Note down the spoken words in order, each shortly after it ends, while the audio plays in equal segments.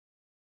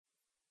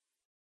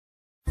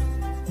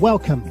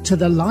Welcome to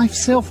the Life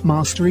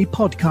Self-Mastery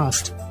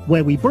Podcast,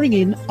 where we bring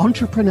in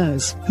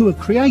entrepreneurs who have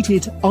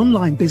created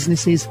online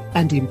businesses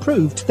and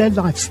improved their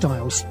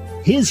lifestyles.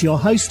 Here's your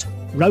host,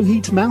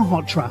 Rohit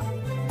Malhotra.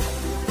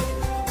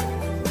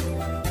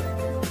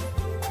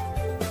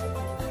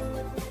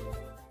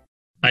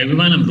 Hi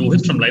everyone, I'm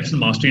Rohit from Life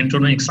Self-Mastery, and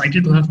today I'm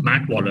excited to have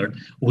Matt Waller,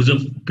 who's a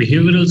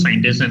behavioral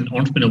scientist and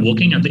entrepreneur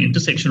working at the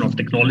intersection of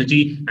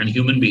technology and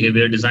human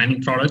behavior,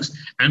 designing products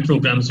and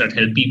programs that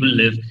help people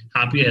live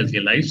happier,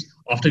 healthier lives.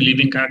 After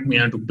leaving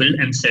academia to build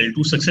and sell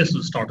two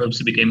successful startups,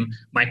 he became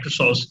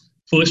Microsoft's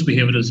first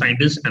behavioral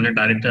scientist and a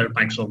director at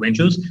Microsoft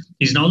Ventures.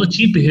 He's now the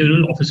chief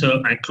behavioral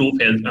officer at Clove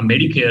Health, a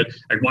Medicare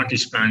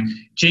Advantage plan,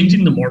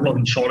 changing the model of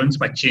insurance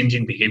by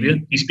changing behavior.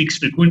 He speaks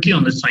frequently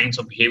on the science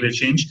of behavior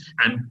change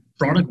and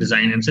product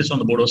design and sits on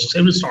the board of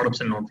several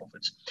startups and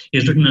nonprofits. He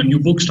has written a new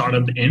book,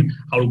 Startup In,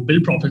 How to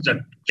Build Profits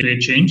That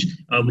Create Change,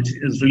 which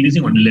is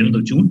releasing on the 11th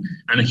of June.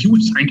 And a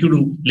huge thank you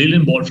to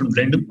Lillian Ball from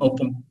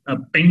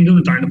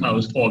Penguin Random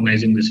House for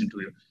organizing this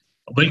interview.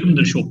 Welcome to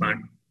the show, Matt.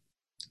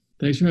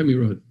 Thanks for having me,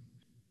 Rohit.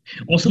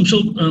 Awesome.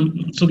 So,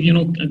 can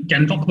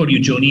you talk about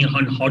your journey?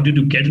 How did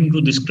you get into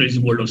this crazy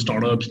world of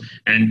startups,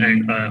 and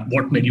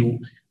what made you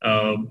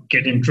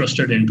get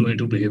interested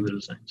into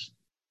behavioral science?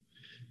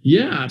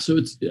 Yeah, so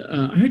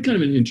I had kind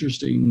of an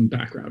interesting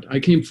background. I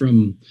came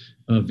from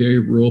a very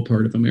rural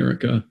part of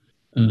America,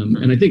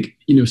 and I think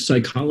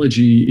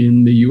psychology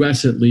in the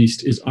U.S. at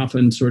least is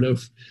often sort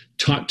of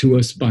taught to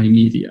us by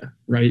media,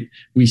 right?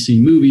 We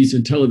see movies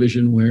and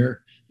television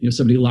where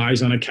somebody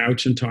lies on a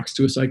couch and talks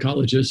to a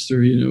psychologist,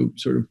 or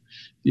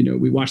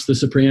we watch The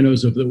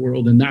Sopranos of the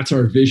world, and that's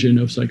our vision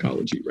of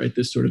psychology, right?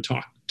 This sort of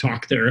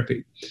talk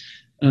therapy.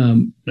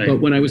 Right.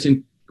 But when I was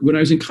in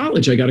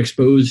college, I got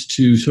exposed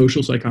to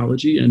social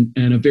psychology and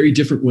a very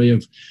different way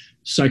of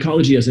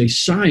psychology as a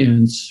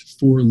science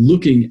for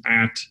looking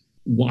at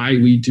why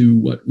we do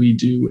what we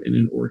do in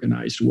an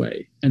organized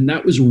way, and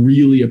that was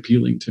really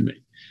appealing to me.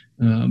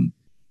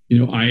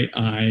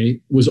 I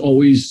have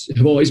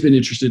always been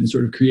interested in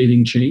sort of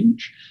creating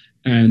change,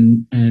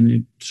 and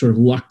it sort of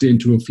lucked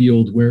into a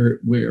field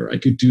where I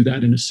could do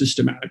that in a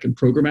systematic and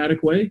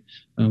programmatic way,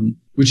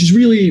 which is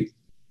really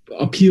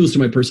appeals to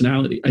my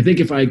personality. I think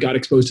if I got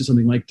exposed to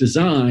something like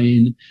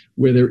design,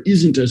 where there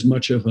isn't as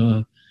much of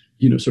a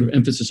sort of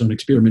emphasis on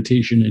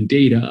experimentation and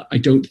data, I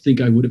don't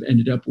think I would have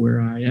ended up where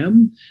I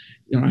am.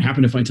 I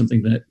happen to find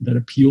something that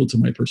appealed to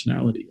my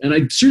personality, and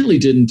I certainly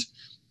didn't.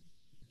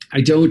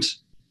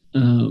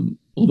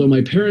 Although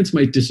my parents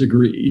might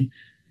disagree,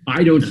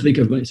 I don't think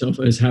of myself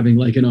as having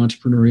like an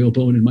entrepreneurial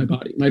bone in my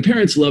body. My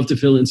parents love to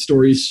fill in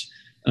stories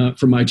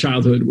from my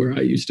childhood where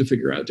I used to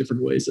figure out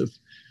different ways of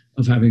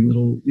having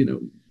little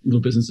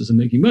businesses and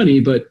making money.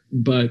 But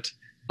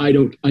I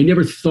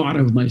never thought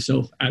of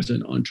myself as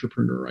an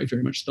entrepreneur. I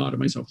very much thought of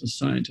myself as a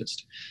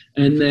scientist.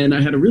 And then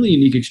I had a really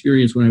unique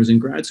experience when I was in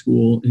grad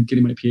school and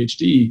getting my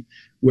PhD,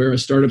 where a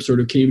startup sort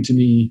of came to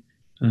me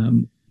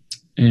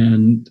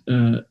and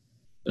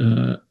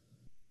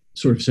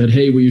sort of said,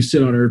 "Hey, will you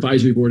sit on our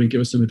advisory board and give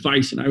us some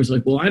advice?" And I was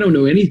like, "Well, I don't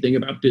know anything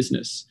about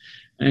business."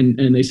 And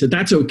they said,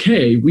 "That's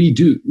okay. We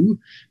do.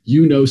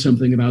 You know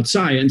something about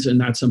science,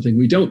 and that's something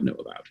we don't know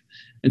about."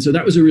 And so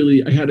that was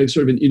I had a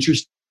sort of an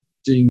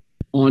interesting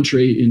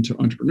entree into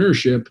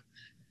entrepreneurship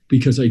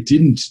because I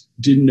didn't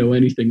know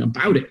anything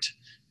about it.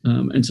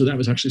 And so that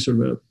was actually sort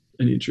of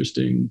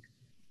it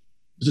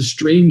was a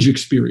strange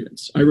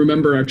experience. I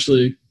remember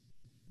actually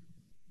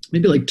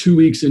maybe like 2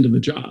 weeks into the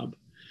job,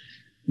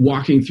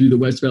 walking through the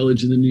West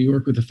Village in New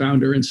York with the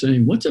founder and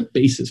saying, "What's a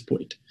basis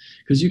point?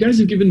 Because you guys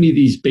have given me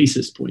these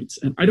basis points,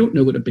 and I don't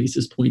know what a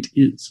basis point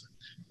is,"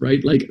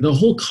 right? Like the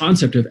whole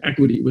concept of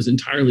equity was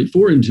entirely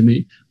foreign to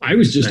me. I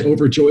was just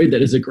overjoyed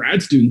that as a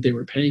grad student, they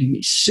were paying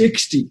me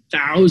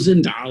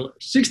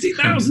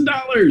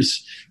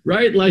 $60,000,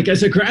 right? Like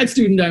as a grad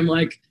student, I'm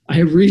like, I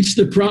have reached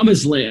the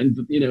promised land,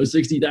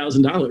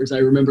 $60,000. I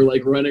remember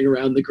like running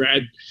around the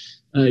grad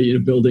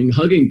building,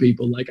 hugging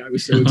people. Like I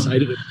was so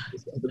excited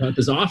about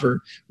this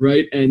offer,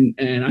 right? And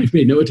I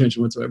paid no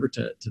attention whatsoever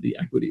to the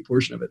equity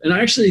portion of it. And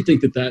I actually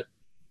think that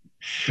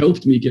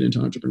helped me get into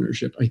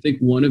entrepreneurship. I think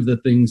one of the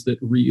things that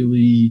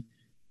really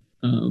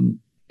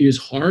is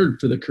hard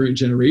for the current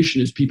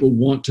generation is people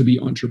want to be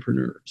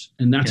entrepreneurs.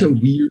 And that's to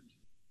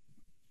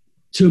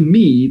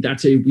me,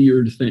 that's a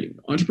weird thing.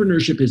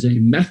 Entrepreneurship is a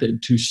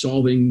method to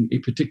solving a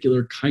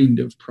particular kind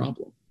of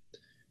problem.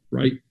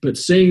 Right. But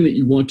saying that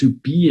you want to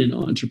be an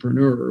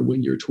entrepreneur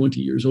when you're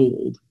 20 years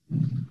old,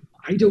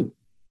 I don't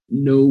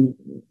know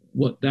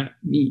what that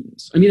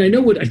means. I mean, I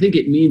think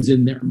it means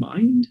in their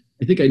mind.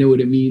 I think I know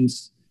what it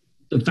means,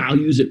 the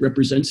values it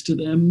represents to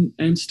them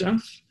and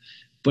stuff.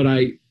 But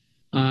I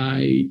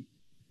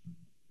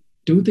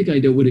don't think I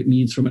know what it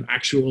means from an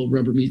actual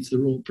rubber meets the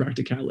road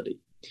practicality.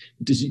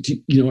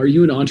 Are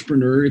you an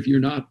entrepreneur if you're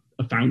not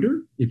a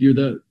founder? If you're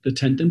the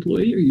 10th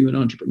employee, are you an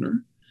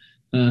entrepreneur?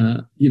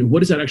 What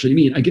does that actually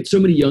mean? I get so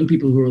many young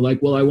people who are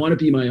like, "Well, I want to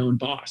be my own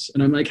boss."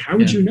 And I'm like, how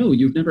would you know?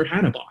 You've never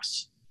had a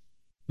boss.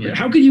 Yeah.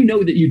 How can you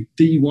know that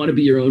you want to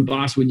be your own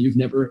boss when you've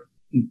never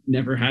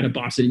had a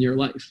boss in your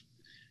life?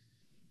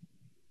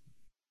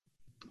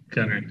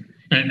 Correct.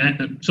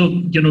 And so,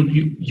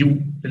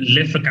 you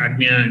left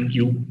academia and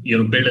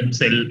you built and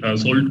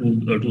sold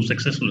to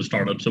successful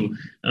startups. So,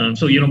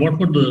 what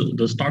were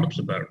the startups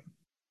about?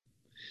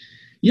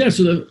 Yeah,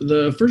 so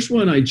the first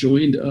one I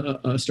joined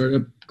a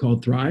startup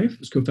called Thrive. It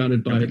was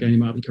co-founded by a guy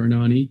named Avi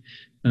Karnani.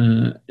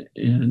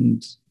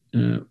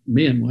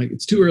 Man, like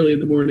it's too early in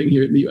the morning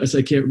here in the US.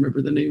 I can't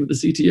remember the name of the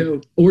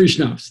CTO. Ori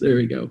Schnaps. There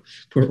we go.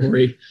 Poor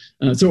Ori.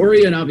 So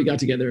Ori and Avi got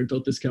together and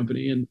built this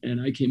company,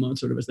 and I came on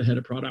sort of as the head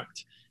of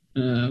product.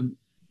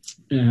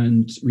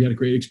 And we had a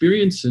great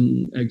experience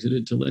and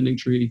exited to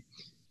LendingTree.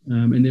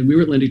 And then we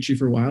were at LendingTree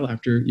for a while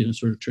after,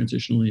 sort of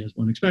transitionally as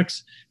one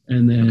expects.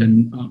 And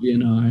then Avi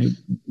and I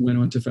went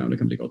on to found a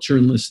company called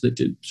Churnless that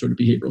did sort of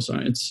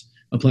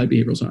applied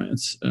behavioral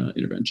science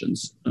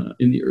interventions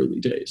in the early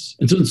days.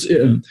 And so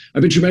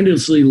I've been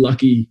tremendously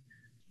lucky.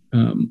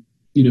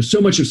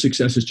 So much of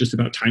success is just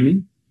about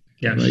timing.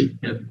 Yes. Right.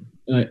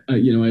 Yeah.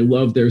 I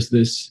love, there's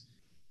this,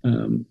 I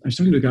was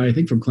talking to a guy, I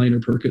think from Kleiner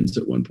Perkins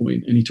at one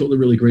point, and he told a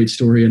really great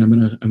story, and I'm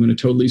gonna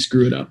totally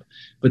screw it up.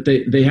 But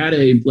they had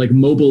a like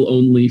mobile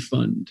only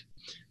fund,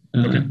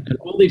 and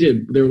all they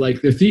did, they were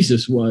like, their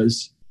thesis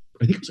was,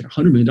 I think it was like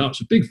 $100 million, a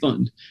big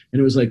fund, and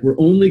it was like, we're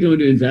only going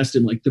to invest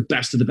in like the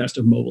best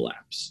of mobile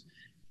apps,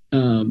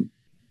 and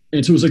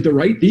so it was like the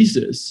right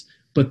thesis,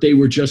 but they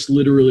were just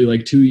literally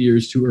like 2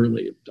 years too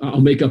early. I'll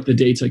make up the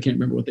dates, I can't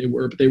remember what they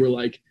were, but they were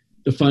like,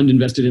 the fund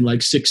invested in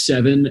like 6,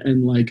 7,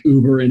 and like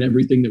Uber and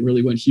everything that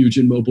really went huge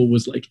in mobile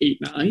was like 8,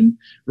 9,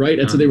 right?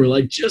 And so they were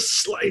like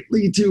just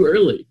slightly too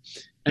early.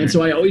 And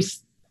so I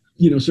always,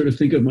 sort of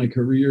think of my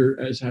career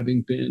as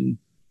having been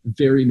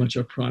very much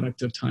a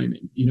product of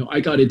timing.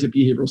 I got into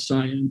behavioral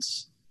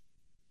science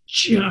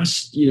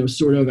just,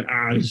 sort of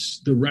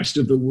as the rest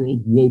of the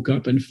world woke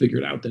up and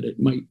figured out that it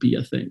might be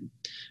a thing.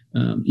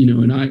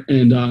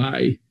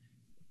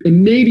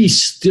 And maybe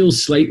still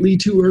slightly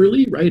too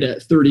early, right?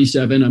 At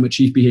 37, I'm a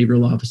chief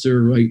behavioral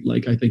officer, right?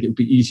 Like, I think it would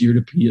be easier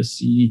to be a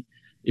C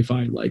if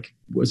I like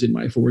was in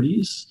my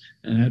 40s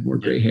and had more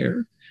gray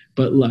hair.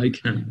 But like,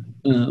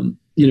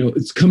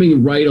 it's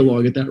coming right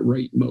along at that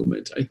right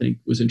moment, I think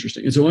was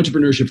interesting. And so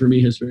entrepreneurship for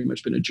me has very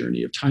much been a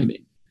journey of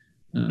timing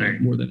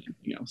more than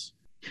anything else.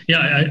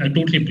 Yeah, I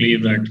totally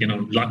believe that,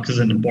 luck is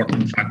an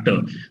important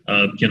factor.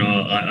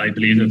 I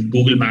believe if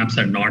Google Maps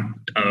had not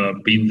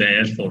been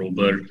there for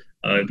Uber,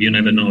 you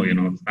never know,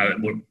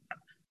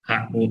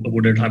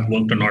 would it have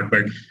worked or not?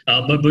 But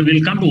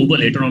we'll come to Uber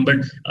later on. But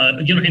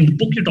in the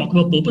book you talk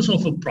about purpose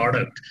of a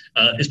product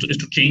is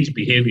to change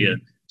behavior.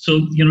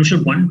 So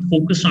should one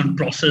focus on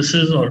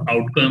processes or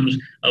outcomes?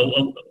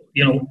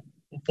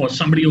 For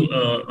somebody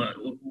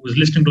who's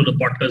listening to the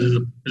podcast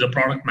is a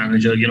product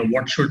manager,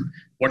 what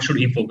should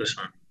he focus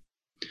on?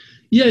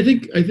 Yeah, I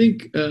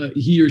think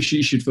he or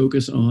she should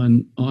focus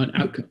on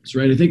outcomes,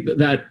 right? I think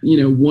that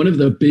one of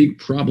the big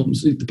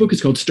problems, the book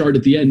is called Start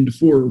at the End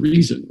for a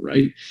reason,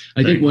 right?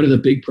 I think one of the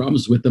big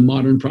problems with the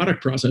modern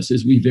product process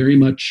is we very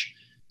much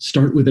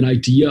start with an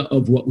idea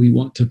of what we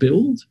want to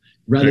build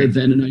rather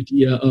than an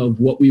idea of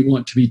what we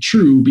want to be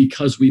true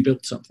because we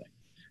built something,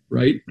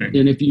 right?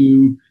 And if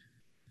you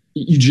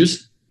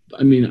just,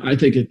 I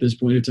think at this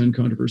point it's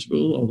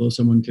uncontroversial, although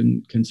someone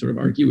can sort of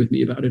argue with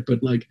me about it,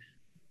 but like,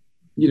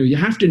 you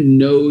have to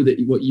know that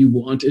what you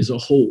want is a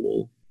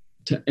hole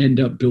to end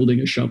up building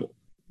a shovel,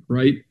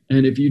 right?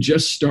 And if you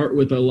just start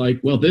with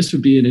this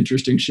would be an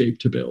interesting shape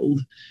to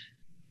build,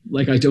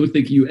 like, I don't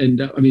think you end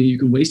up, you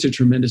can waste a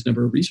tremendous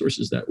number of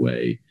resources that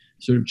way,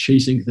 sort of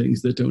chasing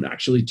things that don't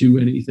actually do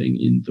anything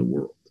in the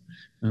world.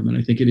 And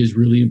I think it is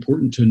really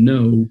important to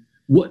know,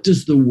 what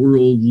does the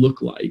world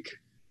look like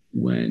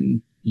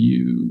when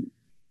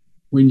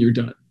you're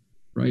done,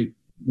 right?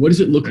 What does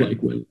it look like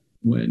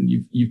when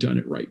you've done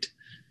it right?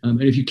 And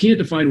if you can't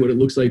define what it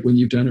looks like when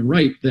you've done it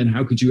right, then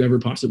how could you ever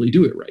possibly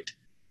do it right?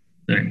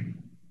 Right.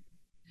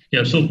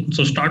 Yeah. So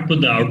start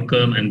with the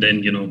outcome, and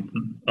then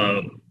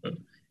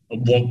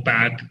walk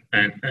back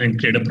and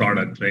create a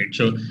product, right?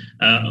 So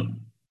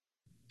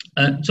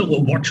so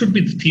what should be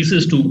the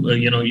thesis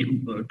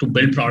to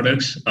build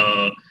products?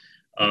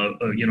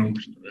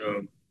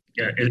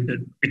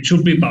 It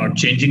should be about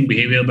changing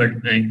behavior,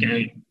 but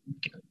can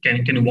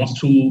you walk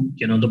through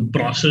the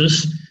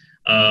process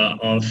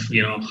of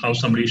how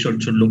somebody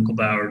should look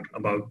about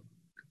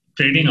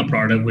creating a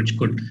product which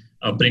could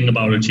bring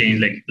about a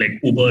change, like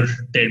Uber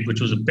did,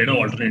 which was a better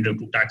alternative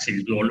to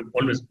taxis. We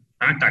always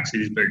had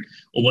taxis, but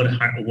Uber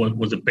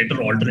was a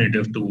better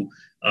alternative to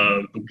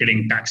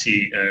getting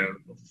taxi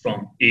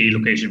from A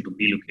location to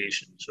B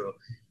location. So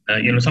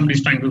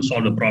somebody's trying to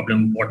solve a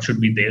problem. What should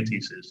be their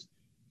thesis?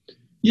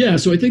 Yeah,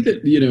 so I think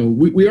that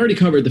we already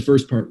covered the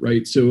first part,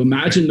 right? So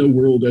imagine the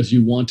world as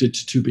you want it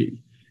to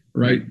be,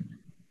 right?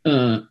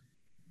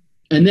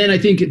 And then I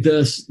think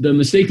the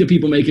mistake that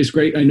people make is,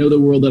 great, I know the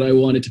world that I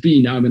want it to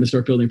be, now I'm going to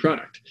start building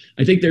product.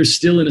 I think there's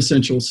still an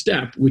essential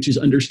step, which is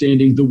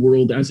understanding the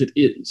world as it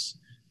is,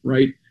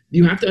 right?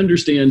 You have to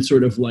understand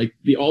sort of like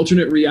the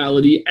alternate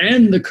reality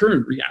and the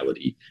current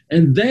reality.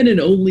 And then and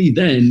only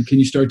then can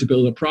you start to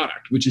build a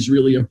product, which is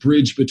really a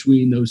bridge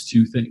between those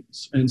two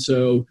things. And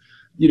so,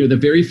 the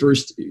very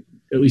first,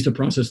 at least a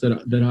process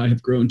that I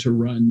have grown to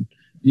run,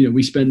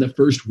 we spend the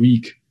first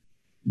week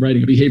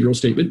writing a behavioral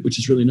statement, which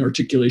is really an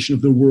articulation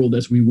of the world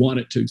as we want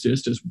it to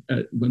exist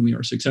when we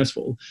are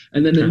successful.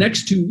 And then the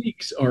next 2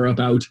 weeks are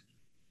about,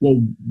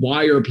 well,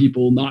 why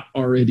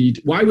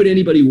would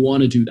anybody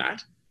want to do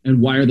that?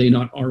 And why are they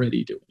not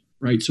already doing it,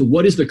 right? So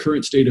what is the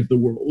current state of the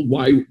world?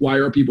 Why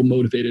are people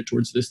motivated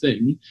towards this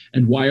thing?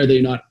 And why are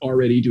they not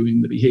already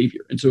doing the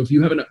behavior? And so if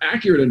you have an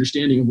accurate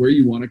understanding of where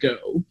you want to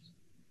go,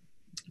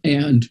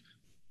 and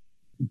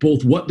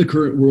both what the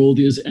current world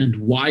is and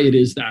why it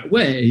is that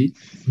way,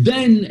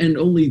 then and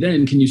only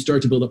then can you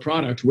start to build a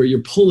product where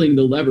you're pulling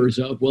the levers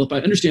of, well, if I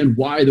understand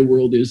why the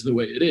world is the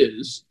way it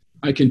is,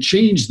 I can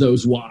change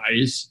those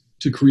whys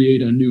to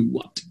create a new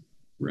what,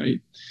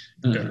 right?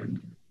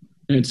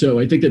 And so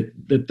I think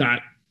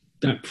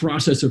that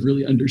process of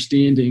really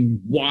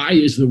understanding why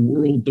is the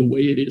world the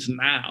way it is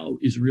now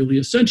is really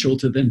essential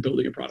to then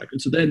building a product.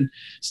 And so then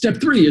step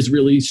 3 is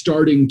really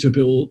starting to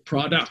build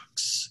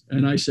products.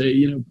 And I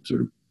say,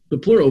 sort of the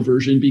plural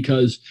version,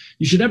 because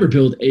you should never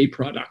build a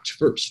product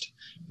first,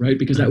 right?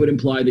 Because that would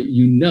imply that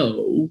you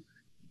know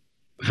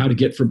how to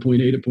get from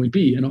point A to point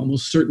B. And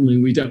almost certainly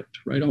we don't,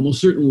 right? Almost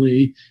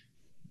certainly,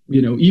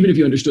 even if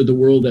you understood the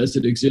world as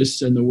it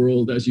exists and the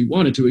world as you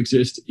want it to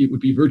exist, it would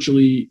be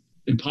virtually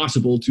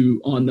impossible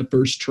to, on the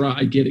first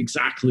try, get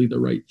exactly the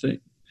right thing.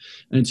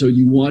 And so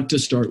you want to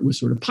start with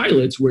sort of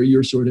pilots where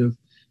you're sort of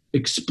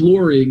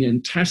exploring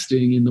and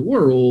testing in the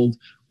world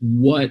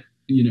what,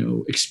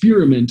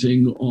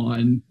 experimenting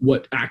on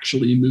what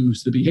actually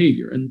moves the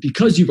behavior. And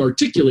because you've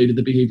articulated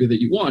the behavior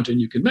that you want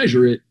and you can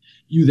measure it,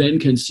 you then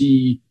can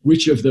see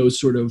which of those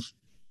sort of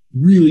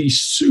really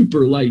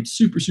super light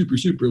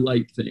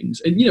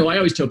things. And, I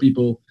always tell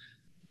people,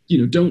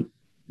 don't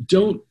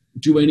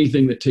do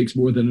anything that takes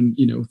more than,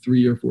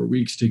 3 or 4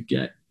 weeks to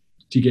get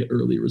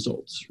early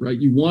results, right?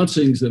 You want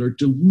things that are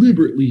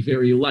deliberately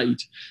very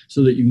light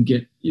so that you can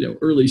get,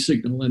 early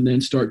signal and then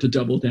start to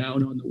double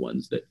down on the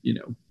ones that,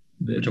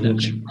 that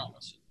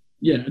promise.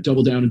 Yeah,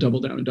 double down and double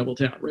down and double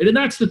down, right? And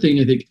that's the thing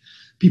I think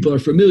people are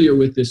familiar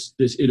with this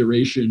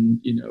iteration,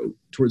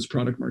 towards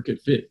product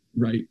market fit,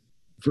 right?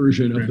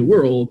 Version of the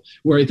world,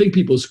 where I think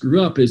people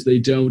screw up is they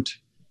don't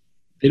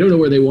know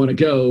where they want to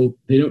go.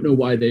 They don't know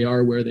why they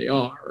are where they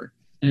are.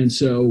 And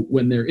so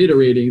when they're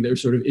iterating, they're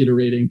sort of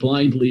iterating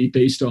blindly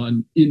based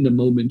on in the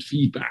moment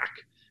feedback,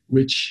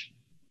 which,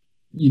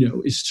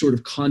 is sort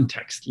of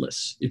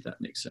contextless, if that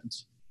makes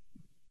sense.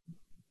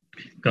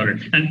 Got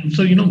it. And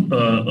so,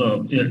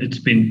 it's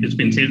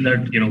been said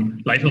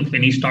that, life of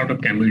any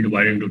startup can be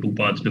divided into 2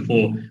 parts: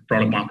 before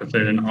product market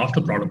fit and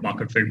after product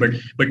market fit. But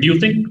do you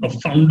think a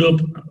founder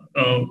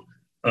to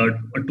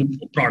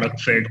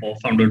product fit or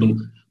founder to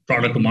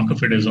product to market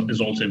fit is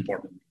also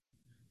important?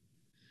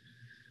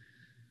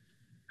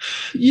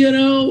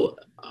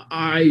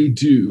 I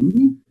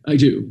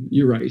do.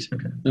 You're right.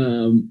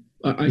 Okay.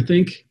 I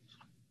think,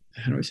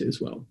 how do I say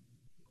this well?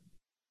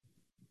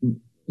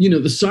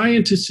 The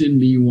scientist in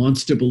me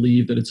wants to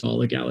believe that it's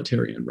all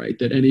egalitarian, right?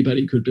 That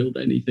anybody could build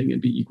anything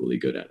and be equally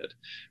good at it.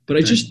 But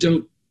I just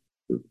don't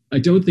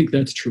think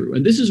that's true.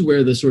 And this is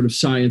where the sort of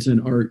science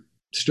and art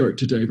start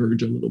to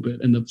diverge a little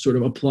bit, and the sort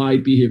of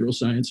applied behavioral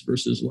science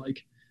versus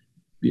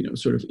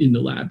sort of in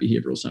the lab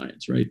behavioral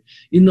science, right?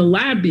 In the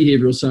lab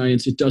behavioral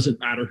science, it doesn't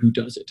matter who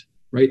does it,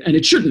 right? And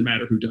it shouldn't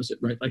matter who does it,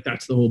 right? Like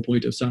that's the whole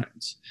point of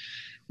science.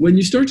 When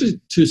you start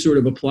to sort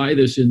of apply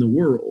this in the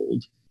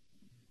world,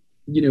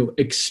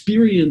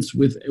 experience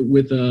with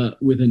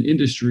an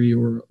industry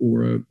or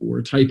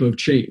a type of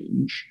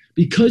change,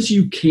 because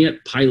you can't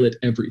pilot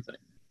everything,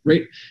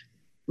 right?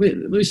 Wait,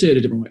 let me say it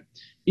a different way.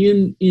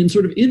 In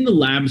the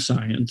lab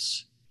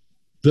science,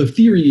 the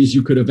theory is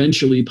you could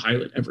eventually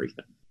pilot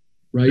everything,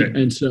 right?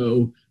 Okay. And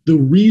so the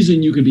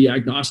reason you can be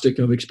agnostic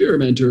of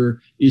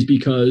experimenter is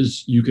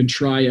because you can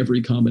try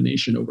every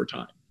combination over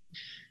time.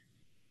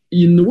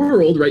 In the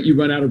world, right, you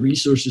run out of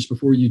resources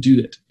before you do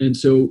it. And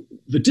so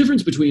the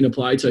difference between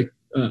applied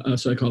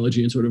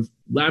psychology and sort of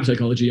lab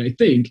psychology, I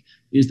think,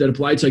 is that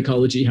applied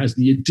psychology has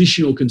the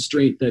additional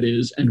constraint that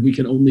is, and we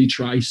can only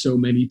try so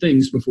many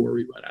things before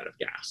we run out of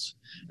gas.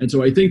 And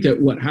so I think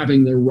that what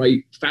having the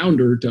right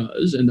founder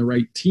does and the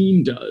right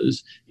team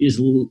does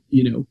is,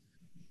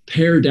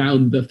 pare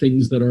down the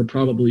things that are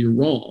probably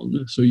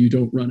wrong so you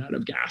don't run out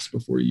of gas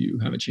before you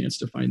have a chance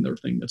to find the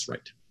thing that's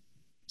right.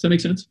 Does that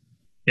make sense?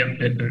 Yeah,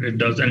 it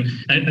does.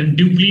 And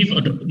do you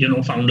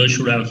believe, founders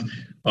should have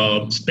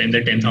spent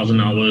their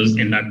 10,000 hours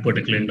in that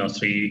particular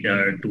industry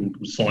to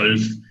solve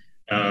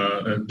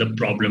the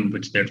problem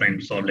which they're trying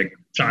to solve, like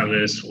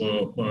Travis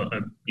or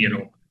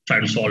try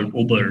to solve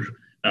Uber,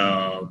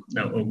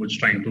 was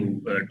trying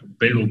to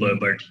build Uber,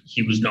 but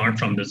he was not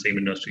from the same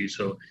industry.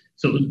 So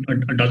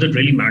does it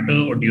really matter,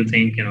 or do you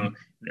think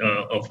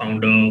a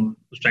founder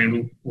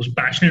who's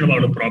passionate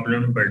about a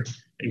problem but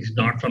is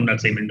not from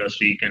that same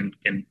industry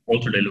can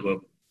also deliver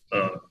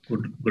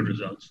good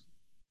results?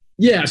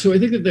 Yeah, so I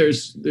think that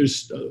there's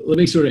let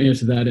me sort of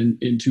answer that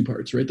in two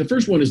parts, right? The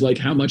first one is like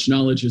how much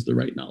knowledge is the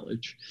right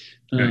knowledge.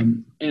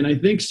 And I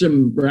think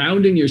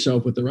surrounding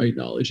yourself with the right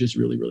knowledge is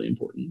really, really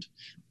important.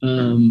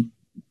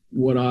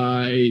 What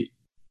I,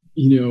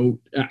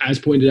 as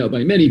pointed out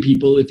by many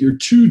people, if you're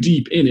too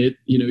deep in it,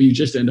 you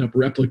just end up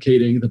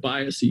replicating the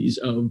biases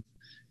of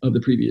the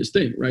previous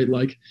thing, right?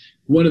 Like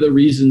one of the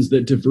reasons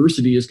that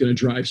diversity is going to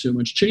drive so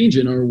much change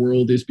in our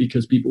world is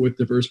because people with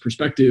diverse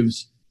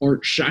perspectives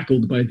aren't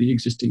shackled by the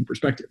existing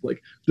perspective.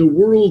 Like the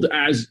world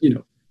as,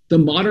 the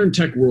modern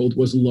tech world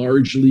was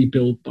largely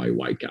built by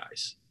white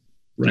guys,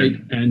 right?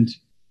 And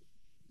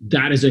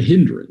that is a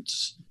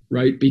hindrance,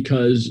 right?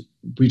 Because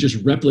we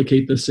just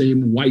replicate the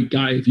same white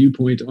guy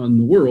viewpoint on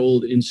the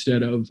world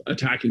instead of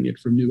attacking it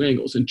from new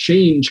angles. And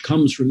change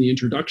comes from the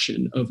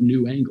introduction of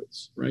new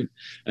angles, right?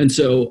 And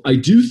so I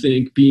do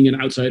think being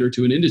an outsider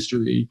to an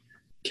industry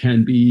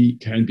can be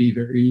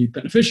very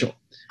beneficial.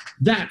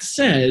 That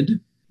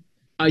said,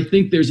 I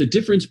think there's a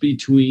difference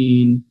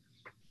between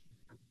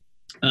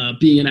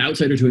being an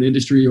outsider to an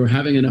industry or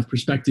having enough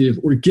perspective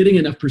or getting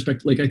enough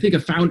perspective. Like I think a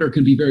founder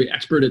can be very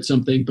expert at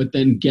something, but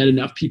then get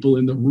enough people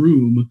in the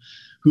room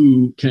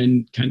who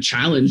can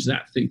challenge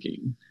that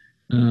thinking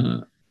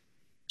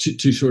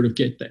to sort of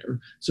get there.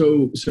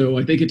 So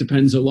I think it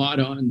depends a lot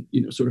on,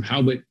 sort of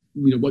how much,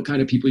 what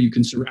kind of people you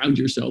can surround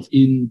yourself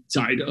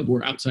inside of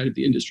or outside of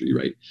the industry,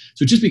 right?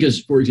 So just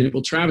because, for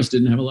example, Travis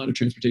didn't have a lot of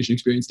transportation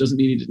experience doesn't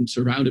mean he didn't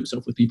surround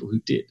himself with people who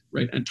did,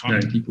 right? And talk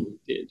to people who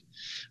did.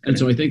 And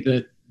so I think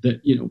that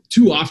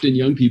too often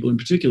young people in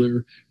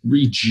particular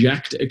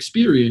reject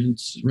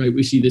experience, right?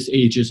 We see this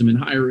ageism in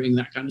hiring,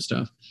 that kind of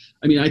stuff.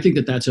 I mean, I think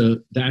that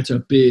that's a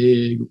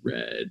big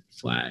red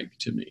flag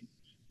to me,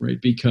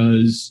 right?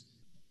 Because,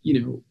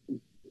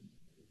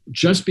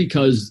 just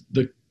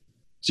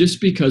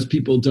because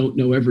people don't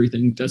know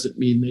everything doesn't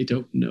mean they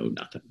don't know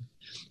nothing.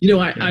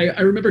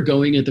 I remember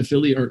going at the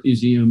Philly Art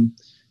Museum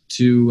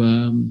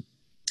to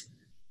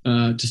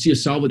see a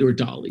Salvador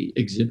Dali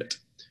exhibit.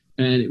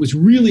 And it was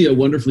really a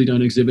wonderfully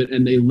done exhibit.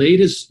 And they laid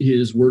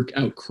his work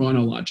out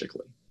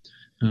chronologically,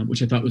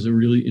 which I thought was a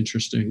really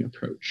interesting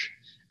approach.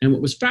 And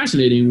what was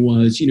fascinating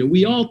was,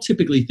 we all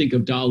typically think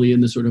of Dali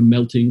in the sort of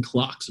melting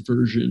clocks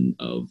version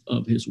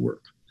of his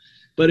work.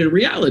 But in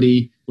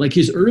reality, like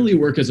his early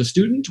work as a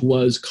student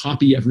was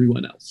copy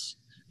everyone else,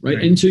 right?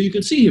 And so you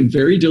can see him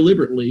very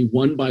deliberately,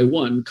 one by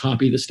one,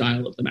 copy the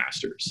style of the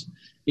masters.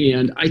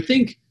 And I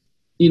think,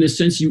 in a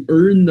sense, you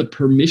earn the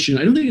permission.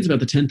 I don't think it's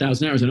about the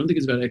 10,000 hours. I don't think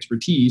it's about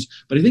expertise,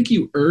 but I think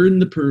you earn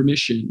the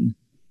permission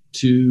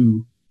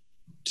to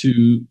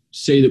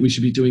say that we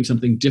should be doing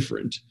something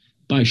different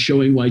by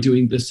showing why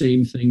doing the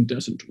same thing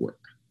doesn't work.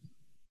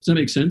 Does that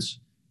make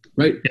sense?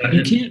 Right?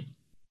 Yeah.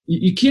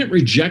 You can't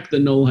reject the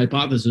null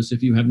hypothesis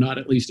if you have not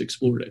at least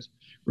explored it,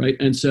 right?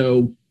 And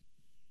so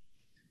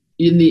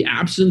in the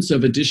absence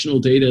of additional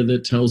data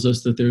that tells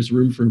us that there's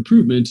room for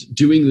improvement,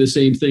 doing the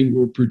same thing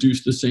will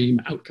produce the same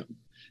outcome.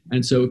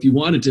 And so if you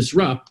want to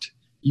disrupt,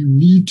 you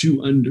need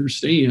to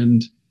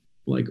understand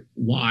like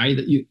why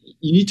that you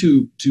need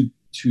to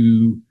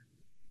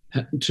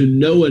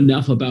know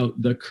enough about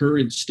the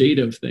current state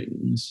of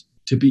things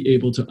to be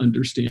able to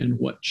understand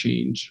what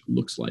change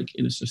looks like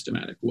in a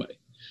systematic way.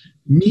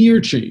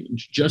 Mere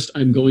change, just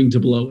I'm going to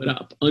blow it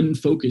up,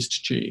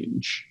 unfocused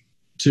change,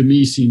 to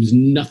me seems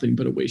nothing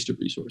but a waste of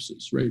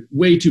resources, right?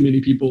 Way too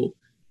many people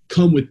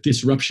come with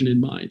disruption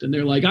in mind. And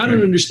they're like, I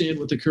don't understand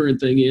what the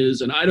current thing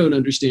is, and I don't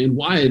understand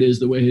why it is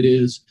the way it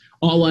is.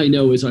 All I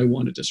know is I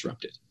want to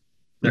disrupt it.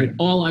 Right?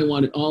 All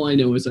I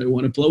know is I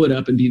want to blow it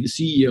up and be the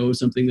CEO of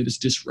something that is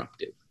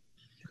disruptive.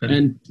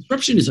 And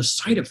disruption is a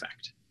side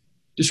effect.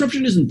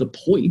 Disruption isn't the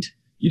point.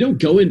 You don't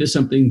go into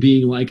something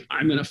being like,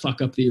 I'm going to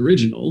fuck up the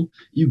original.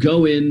 You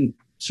go in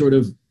sort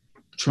of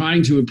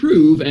trying to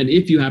improve, and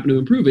if you happen to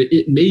improve it,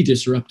 it may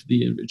disrupt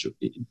the individual,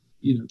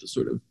 the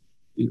sort of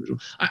individual.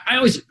 I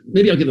always,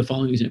 maybe I'll give the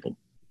following example.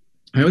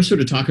 I always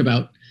sort of talk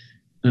about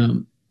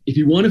if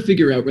you want to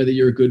figure out whether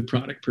you're a good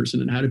product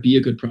person and how to be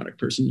a good product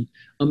person,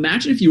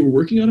 imagine if you were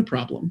working on a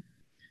problem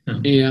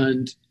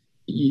and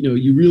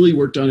you really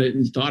worked on it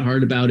and thought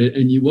hard about it,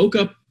 and you woke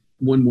up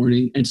one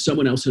morning and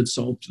someone else had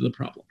solved the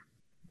problem.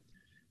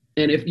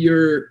 And if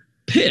you're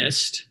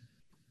pissed,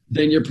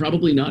 then you're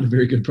probably not a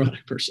very good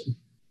product person,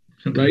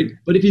 right?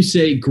 But if you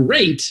say,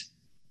 great,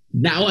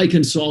 now I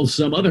can solve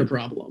some other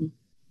problem,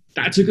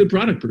 that's a good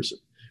product person,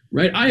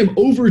 right? I am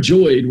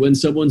overjoyed when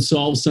someone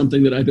solves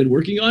something that I've been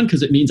working on,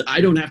 because it means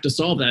I don't have to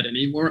solve that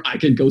anymore. I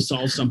can go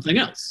solve something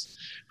else,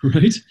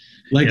 right?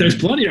 Like there's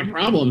plenty of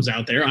problems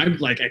out there. I'm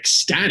like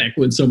ecstatic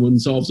when someone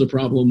solves a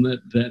problem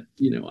that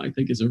I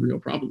think is a real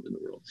problem in the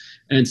world.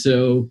 And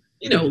so,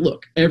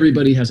 look,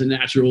 everybody has a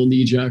natural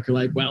knee-jerk,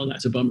 like, well,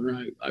 that's a bummer.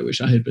 I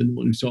wish I had been the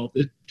one who solved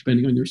it,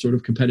 depending on your sort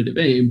of competitive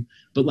aim.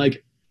 But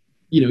like,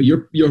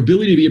 your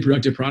ability to be a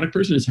productive product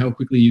person is how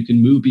quickly you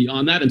can move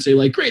beyond that and say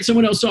like, great,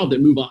 someone else solved it,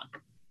 move on.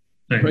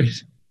 Right?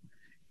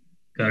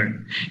 Got it.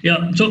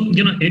 Yeah. So,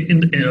 Matt,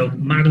 in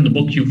the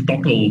book, you've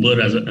talked about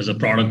Uber as a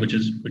product which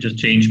has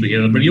changed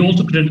behavior, but you're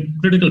also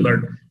critical about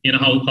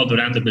how they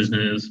ran the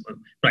business,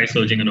 price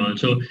surging, and all.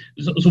 So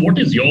what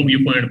is your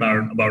viewpoint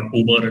about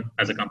Uber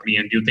as a company?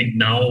 And do you think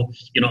now,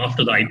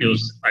 after the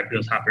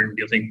IPOs happened,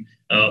 do you think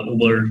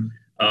Uber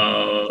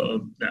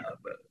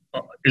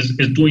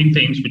is doing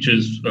things which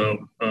is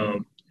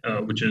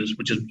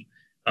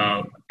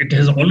it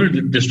has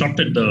already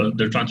disrupted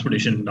the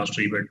transportation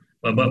industry,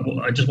 but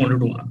I just wanted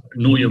to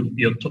know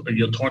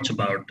your thoughts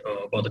about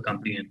the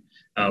company and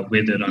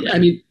where they're running. Yeah, I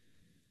mean,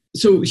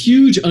 so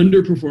huge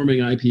underperforming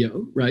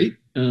IPO, right?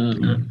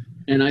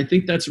 And I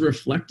think that's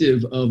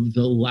reflective of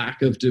the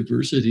lack of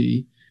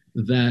diversity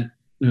that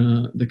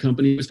the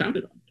company was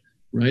founded on,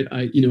 right?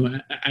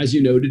 As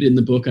you noted in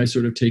the book, I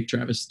sort of take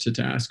Travis to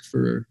task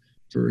for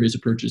his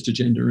approaches to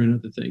gender and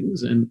other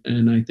things,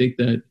 and I think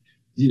that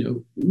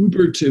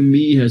Uber to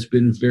me has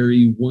been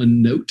very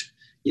one note.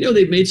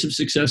 They've made some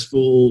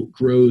successful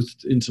growth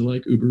into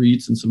like Uber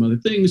Eats and some other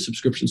things,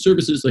 subscription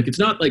services. Like, it's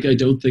not like I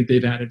don't think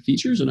they've added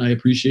features, and I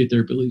appreciate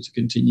their ability to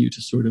continue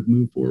to sort of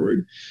move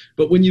forward.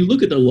 But when you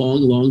look at the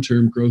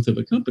long-term growth of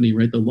a company,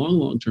 right, the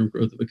long-term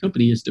growth of a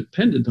company is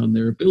dependent on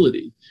their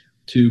ability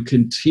to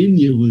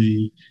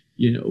continually,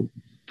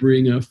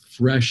 bring a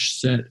fresh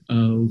set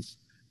of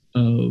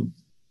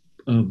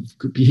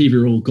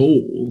behavioral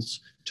goals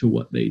to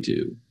what they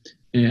do.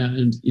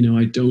 And,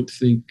 I don't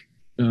think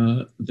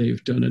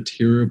they've done a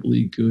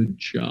terribly good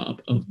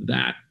job of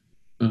that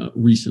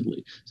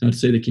recently. It's not to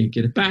say they can't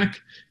get it back.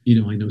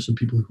 I know some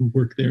people who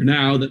work there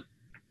now that,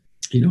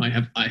 I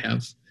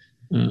have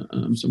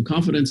some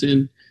confidence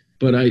in,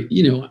 but I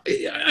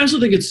also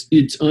think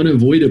it's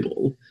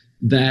unavoidable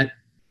that,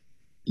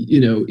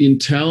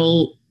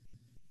 until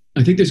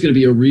I think there's going to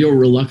be a real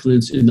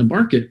reluctance in the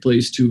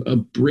marketplace to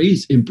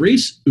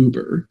embrace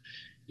Uber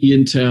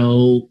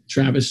until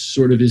Travis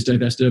sort of is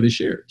divested of his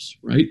shares,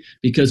 right?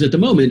 Because at the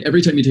moment,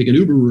 every time you take an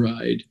Uber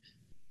ride,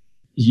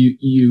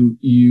 you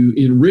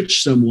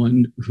enrich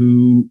someone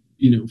who,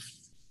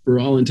 for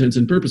all intents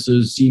and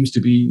purposes, seems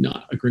to be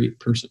not a great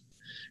person,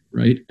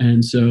 right?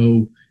 And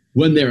so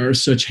when there are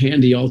such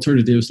handy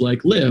alternatives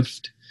like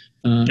Lyft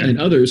and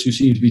others who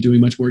seem to be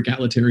doing much more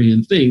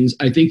egalitarian things,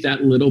 I think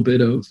that little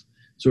bit of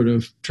sort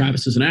of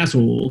Travis is an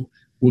asshole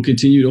will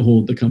continue to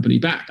hold the company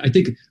back. I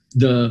think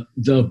the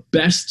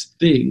best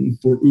thing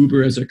for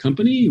Uber as a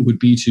company would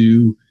be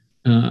to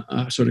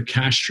sort of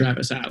cash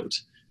Travis out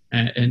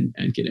and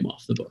get him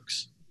off the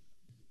books.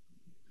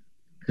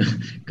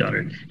 Got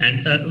it.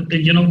 And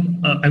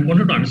I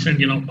wanted to understand,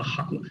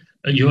 how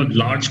you have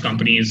large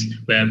companies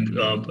where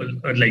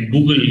like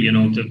Google,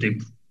 they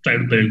try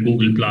to build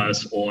Google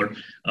Plus, or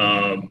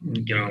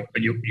you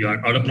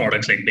have other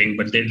products like Bing,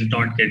 but they did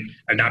not get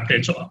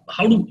adapted. So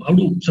how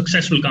do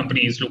successful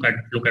companies look at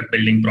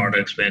building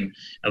products when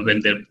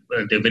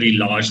they're very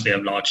large, they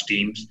have large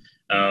teams,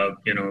 or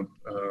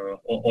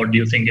do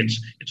you think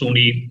it's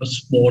only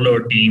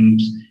smaller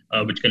teams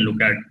which can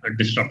look at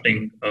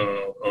disrupting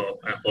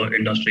or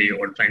industry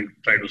or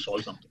try to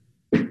solve something?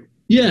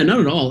 Yeah, not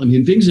at all. I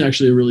mean, Bing's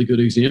actually a really good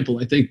example.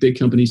 I think big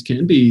companies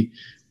can be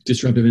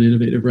disruptive and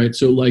innovative, right?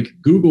 So like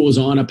Google is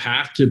on a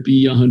path to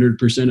be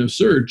 100% of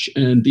search.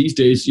 And these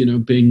days,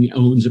 Bing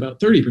owns about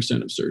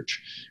 30% of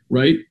search,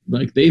 right?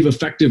 Like they've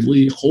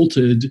effectively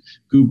halted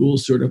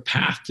Google's sort of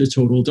path to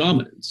total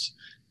dominance.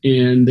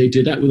 And they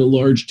did that with a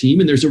large team.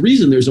 And there's a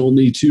reason there's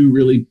only two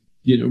really,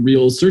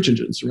 real search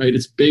engines, right?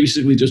 It's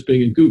basically just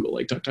Bing and Google.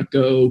 Like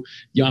DuckDuckGo,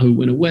 Yahoo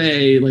went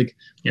away.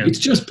 It's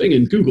just Bing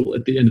and Google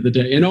at the end of the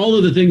day. And all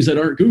of the things that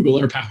aren't Google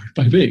are powered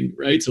by Bing,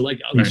 right? So like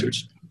Yahoo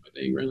Search,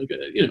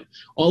 right?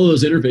 All of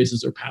those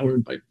interfaces are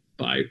powered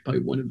by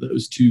one of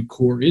those two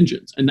core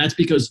engines. And that's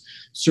because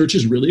search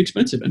is really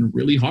expensive and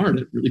really hard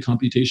and really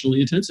computationally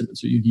intensive. And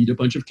so you need a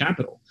bunch of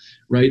capital,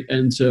 right?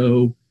 And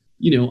so,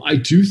 I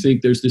do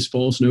think there's this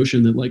false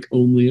notion that like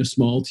only a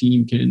small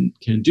team can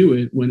do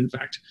it, when in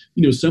fact,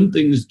 some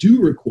things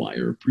do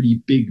require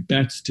pretty big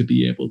bets to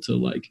be able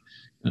to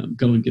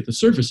go and get the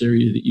surface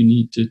area that you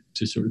need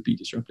to sort of be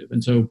disruptive.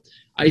 And so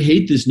I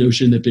hate this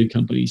notion that big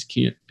companies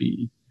can't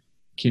be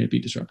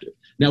disruptive.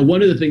 Now,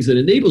 one of the things that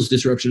enables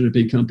disruption in a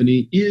big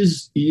company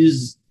is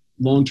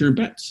long-term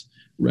bets,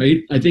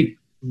 right? I think,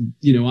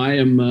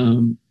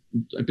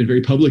 I've been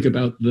very public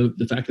about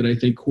the fact that I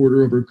think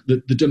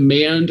the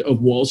demand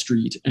of Wall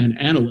Street and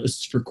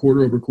analysts for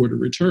quarter-over-quarter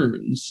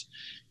returns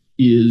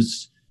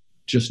is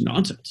just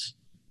nonsense,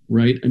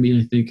 right? I mean,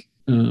 I think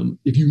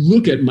if you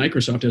look at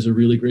Microsoft as a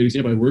really great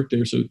example, I worked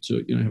there, so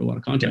I have a lot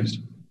of context,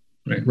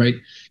 right?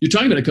 You're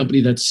talking about a company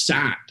that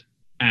sat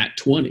at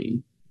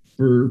 20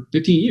 for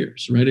 15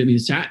 years, right? I mean,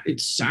 it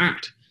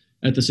sat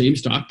at the same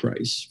stock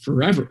price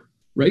forever,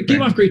 right? Gave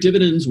off great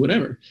dividends,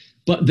 whatever.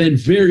 But then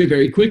very,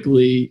 very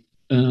quickly,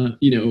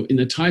 in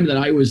the time that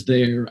I was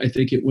there, I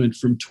think it went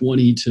from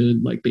 20 to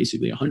like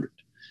basically 100,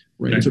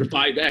 right? And sort of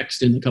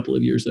 5x'd in the couple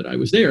of years that I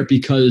was there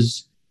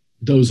because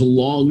those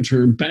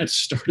long-term bets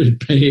started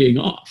paying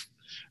off,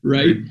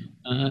 right?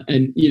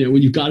 And,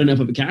 when you've got enough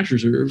of a cash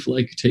reserve,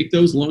 like take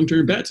those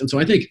long-term bets. And so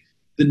I think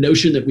the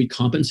notion that we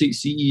compensate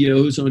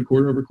CEOs on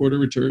quarter-over-quarter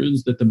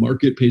returns, that the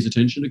market pays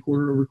attention to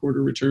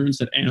quarter-over-quarter returns,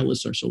 that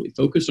analysts are solely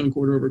focused on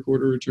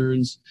quarter-over-quarter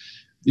returns.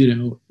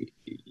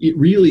 It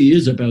really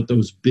is about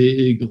those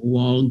big,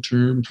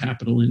 long-term,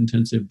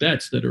 capital-intensive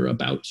bets that are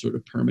about sort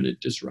of permanent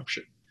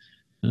disruption.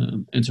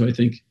 And so I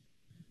think,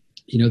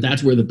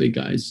 that's where the big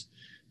guys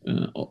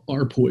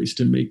are poised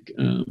to make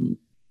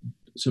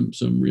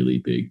some really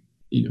big,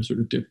 sort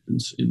of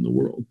difference in the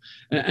world.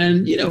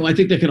 And, I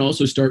think that can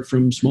also start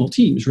from small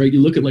teams, right? You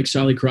look at like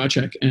Sally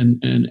Krawcheck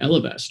and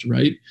Ellevest,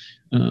 right?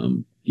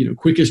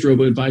 Quickest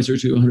robo-advisor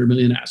to 100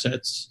 million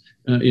assets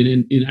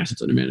in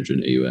assets under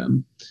management,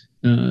 AUM.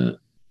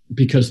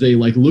 Because they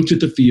looked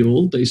at the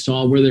field, they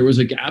saw where there was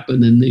a gap,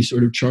 and then they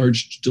sort of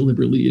charged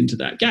deliberately into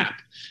that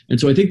gap. And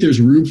so I think there's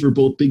room for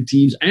both big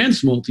teams and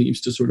small teams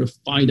to sort of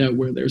find out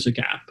where there's a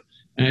gap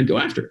and go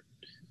after it.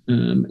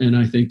 And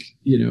I think,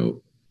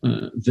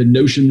 the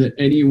notion that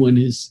anyone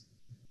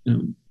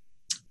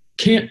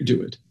can't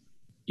do it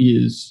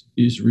is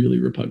really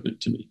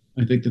repugnant to me.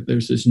 I think that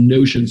there's this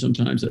notion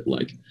sometimes that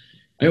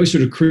I always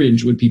sort of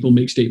cringe when people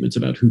make statements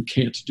about who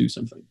can't do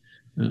something.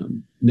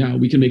 Now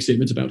we can make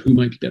statements about who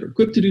might be better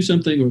equipped to do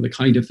something or the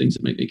kind of things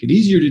that might make it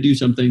easier to do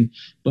something.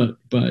 But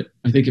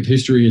I think if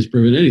history has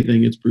proven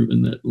anything, it's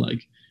proven that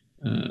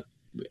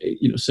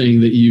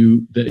saying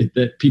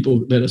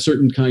that a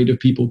certain kind of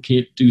people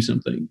can't do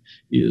something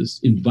is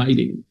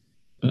inviting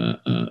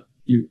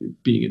you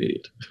being an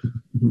idiot,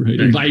 right?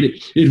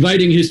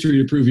 Inviting history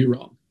to prove you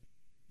wrong.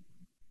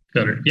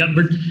 Got it. Yeah,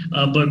 but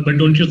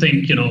don't you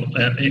think in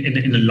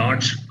a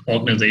large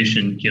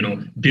organization,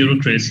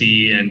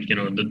 bureaucracy and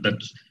that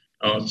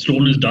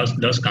slowness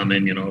does come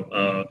in,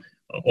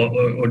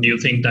 or do you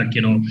think that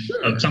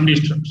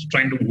somebody's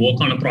trying to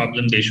work on a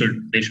problem, they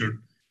should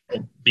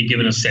be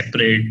given a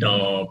separate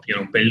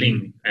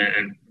building,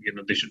 and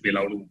they should be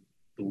allowed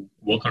to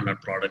work on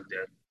that product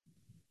there?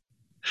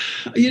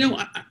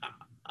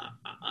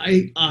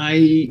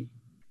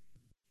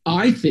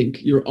 I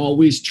think you're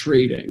always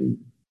trading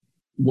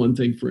one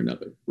thing for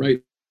another,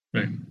 right?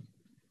 Right.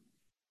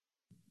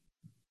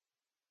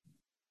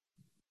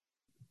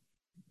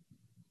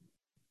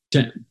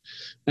 Ten.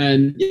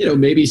 And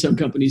maybe some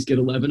companies get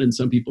 11 and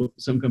some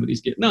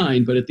companies get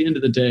 9, but at the end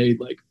of the day,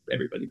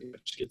 everybody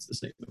gets the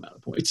same amount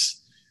of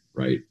points,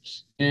 right?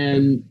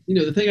 And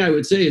the thing I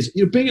would say is,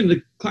 Bing in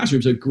the classroom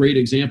is a great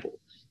example.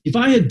 If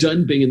I had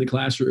done Bing in the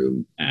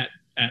classroom at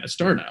a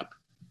startup,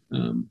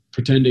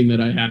 pretending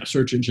that I had a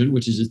search engine,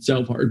 which is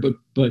itself hard, but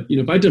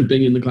if I'd done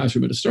Bing in the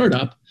classroom at a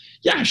startup,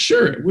 yeah,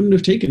 sure, it wouldn't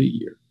have taken a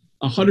year,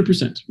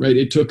 100%, right?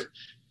 It took,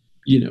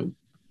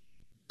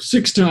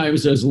 6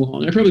 times as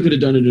long. I probably could have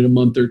done it in a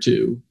month or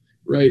 2,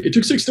 right? It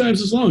took 6 times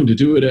as long to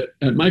do it at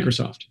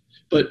Microsoft,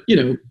 but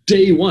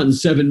day 1,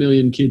 7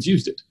 million kids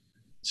used it.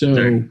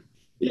 So,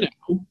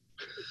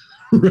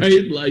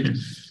 right?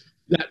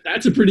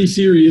 That's a pretty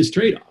serious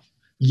trade-off.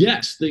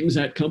 Yes, things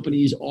at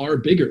companies are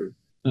bigger,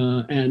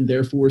 and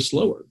therefore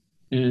slower.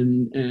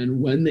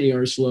 And when they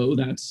are slow,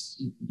 it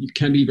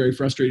can be very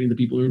frustrating to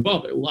people who are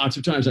involved. Lots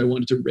of times I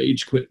wanted to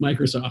rage quit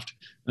Microsoft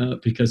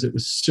because it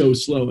was so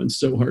slow and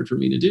so hard for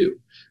me to do.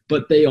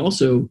 But they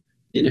also,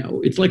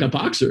 it's like a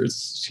boxer.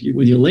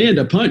 When you land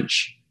a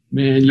punch,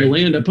 man, you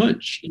land a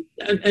punch.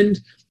 And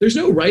there's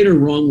no right or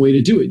wrong way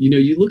to do it.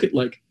 You look at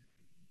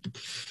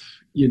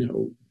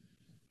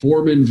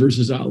Foreman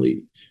versus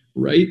Ali,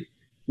 right?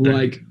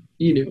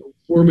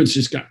 Foreman's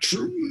just got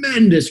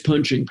tremendous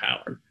punching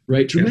power,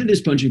 right? Tremendous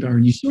punching power.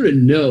 And you sort of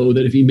know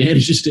that if he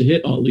manages to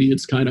hit Ali,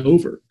 it's kind of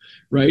over,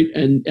 right?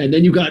 And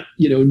then you got,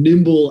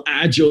 nimble,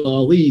 agile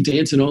Ali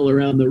dancing all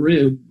around the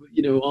ring,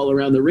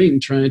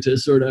 trying to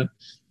sort of,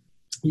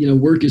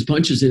 work his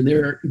punches in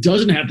there.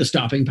 Doesn't have the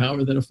stopping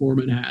power that a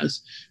Foreman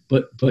has,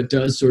 but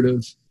does sort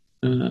of,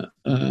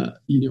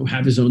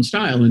 have his own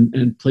style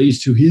and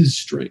plays to his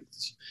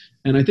strengths.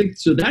 And I think,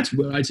 so that's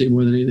what I'd say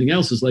more than anything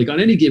else is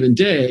on any given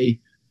day,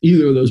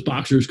 either of those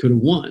boxers could have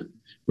won,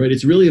 right?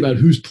 It's really about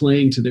who's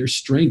playing to their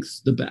strengths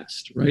the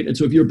best, right? And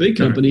so if you're a big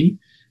company,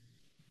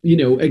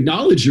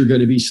 acknowledge you're going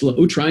to be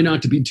slow, try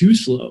not to be too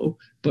slow,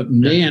 but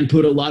man,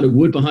 put a lot of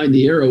wood behind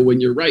the arrow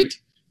when you're right?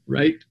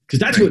 Because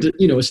that's what,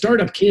 a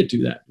startup can't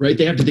do that, right?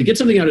 They get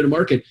something out of the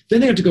market, then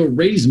they have to go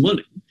raise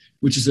money,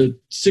 which is a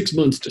 6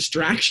 months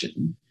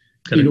distraction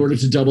in order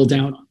to double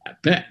down on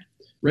that bet,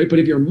 right? But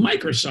if you're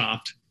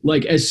Microsoft,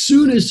 as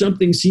soon as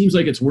something seems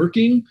like it's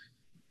working,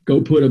 go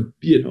put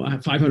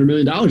 $500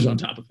 million on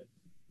top of it.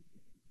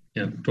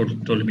 Yeah,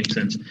 totally makes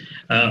sense.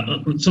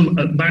 So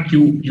Matt,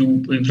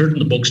 you've written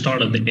the book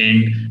Start at the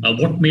End.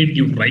 What made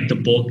you write the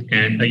book,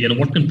 and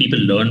what can people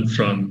learn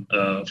from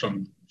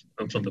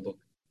the book?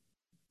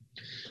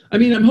 I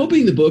mean, I'm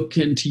hoping the book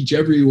can teach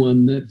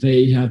everyone that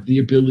they have the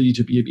ability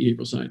to be a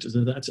behavioral scientist,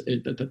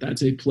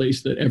 that's a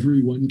place that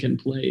everyone can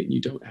play, and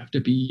you don't have to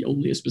be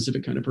only a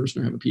specific kind of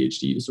person or have a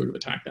PhD to sort of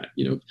attack that.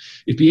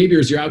 If behavior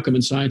is your outcome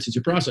and science is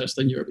your process,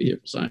 then you're a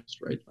behavioral scientist,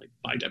 right?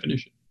 By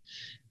definition.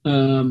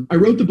 I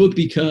wrote the book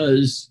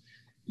because,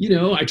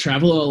 I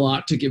travel a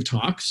lot to give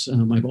talks.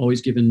 I've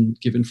always given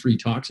free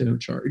talks. I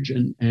don't charge.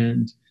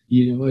 And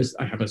as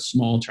I have a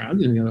small child,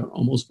 I got an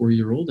almost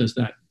 4-year-old, as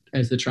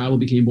the travel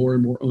became more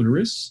and more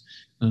onerous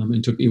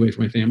and took me away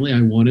from my family,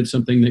 I wanted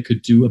something that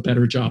could do a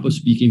better job of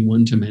speaking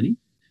one to many.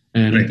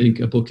 And I think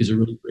a book is a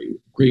really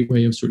great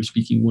way of sort of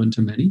speaking one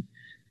to many.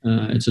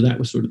 And so that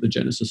was sort of the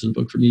genesis of the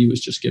book for me,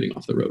 was just getting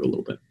off the road a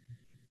little bit.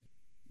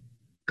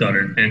 Got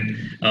it.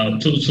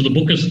 And so the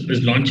book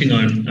is launching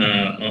on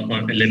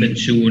 11th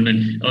June,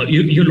 and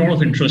you a lot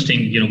of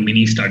interesting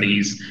mini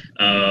studies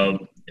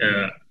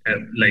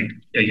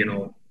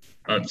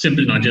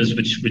simple nudges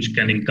which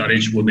can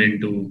encourage women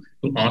to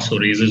ask for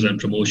raises and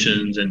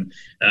promotions, and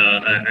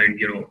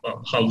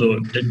how the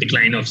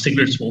decline of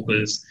cigarette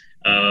smokers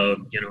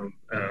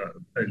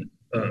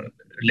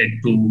led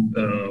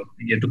to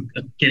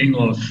killing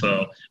of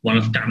one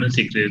of Camel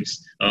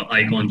Cigarettes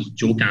icons,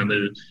 Joe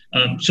Camel.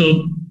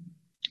 So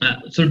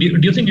do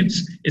you think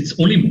it's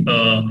only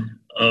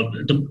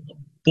the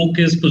book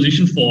is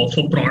positioned for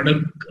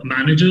product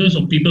managers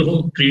or people who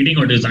are creating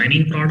or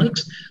designing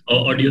products,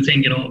 or do you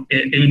think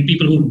even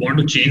people who want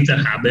to change their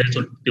habits,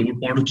 or they would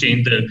want to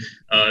change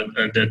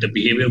the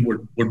behavior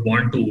would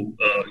want to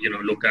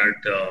look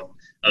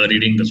at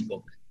reading this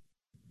book?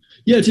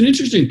 Yeah, it's an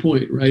interesting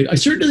point, right? I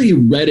certainly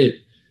wrote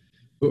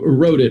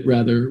it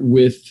rather,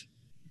 with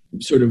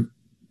sort of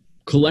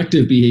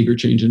collective behavior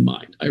change in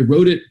mind. I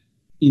wrote it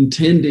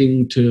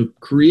intending to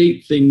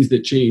create things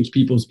that change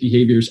people's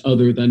behaviors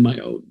other than my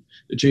own,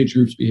 that change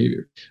groups'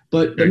 behavior.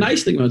 But the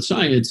nice thing about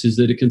science is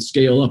that it can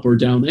scale up or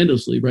down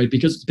endlessly, right?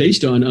 Because it's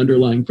based on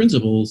underlying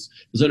principles.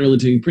 Those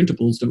underlying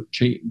principles don't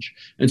change.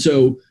 And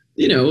so,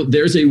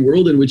 there's a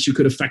world in which you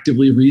could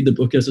effectively read the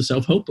book as a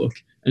self-help book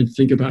and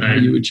think about how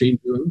you would change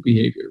your own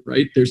behavior,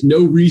 right? There's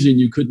no reason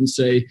you couldn't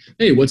say,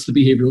 hey, what's the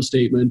behavioral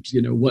statement?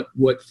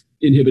 What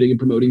inhibiting and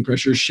promoting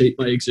pressures shape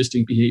my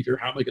existing behavior?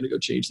 How am I going to go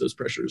change those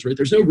pressures, right?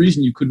 There's no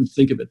reason you couldn't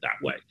think of it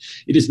that way.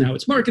 It isn't how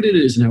it's marketed.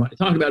 It isn't how I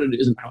talk about it. It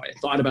isn't how I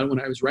thought about it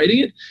when I was writing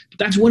it. But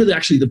that's one of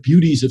the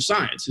beauties of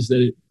science, is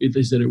that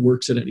it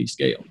works at any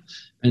scale.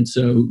 And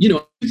so,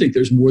 I think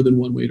there's more than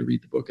one way to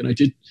read the book. And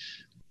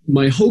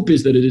my hope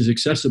is that it is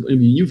accessible. I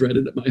mean, you've read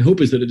it. My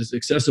hope is that it is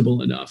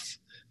accessible enough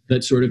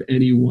that sort of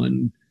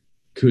anyone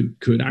could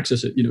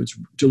access it. It's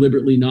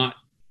deliberately not,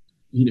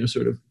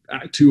 sort of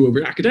too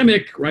over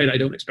academic, right? I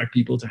don't expect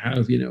people to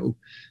have, the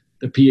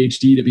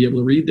PhD to be able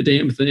to read the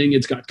damn thing.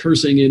 It's got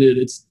cursing in it.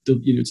 It's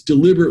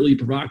deliberately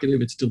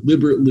provocative. It's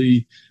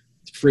deliberately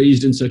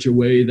phrased in such a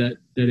way that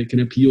it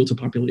can appeal to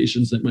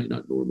populations that might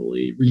not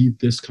normally read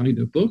this kind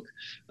of book.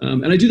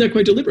 And I do that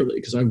quite deliberately,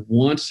 because I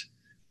want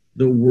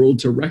the world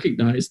to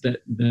recognize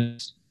that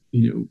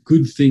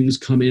good things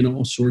come in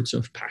all sorts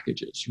of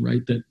packages,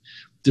 right? That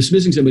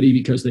dismissing somebody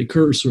because they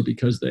curse, or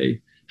because they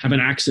have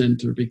an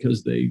accent, or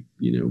because they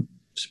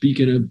speak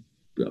in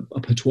a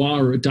patois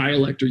or a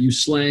dialect, or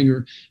use slang,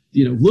 or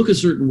look a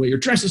certain way or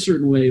dress a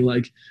certain way,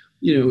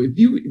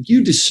 if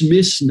you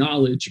dismiss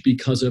knowledge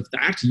because of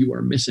that, you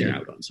are missing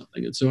out on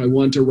something. And so I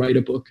want to write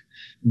a book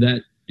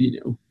that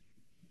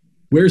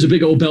wears a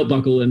big old belt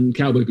buckle and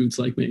cowboy boots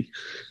like me.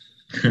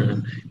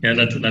 Yeah,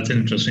 that's an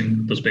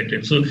interesting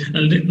perspective. So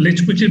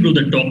let's quickly do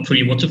the top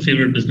 3. What's your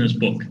favorite business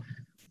book?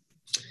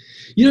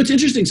 It's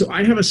interesting. So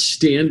I have a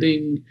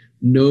standing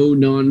no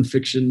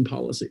nonfiction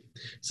policy.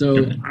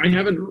 So I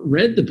haven't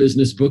read the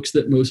business books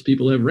that most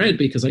people have read,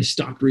 because I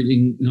stopped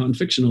reading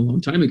nonfiction a long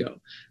time ago.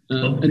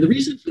 And the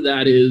reason for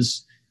that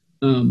is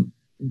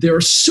there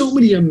are so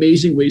many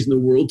amazing ways in the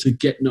world to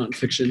get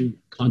nonfiction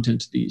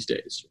content these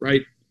days,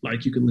 right?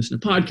 Like, you can listen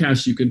to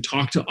podcasts, you can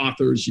talk to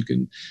authors, you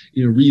can,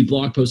 read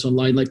blog posts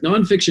online. Like,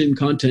 nonfiction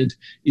content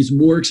is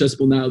more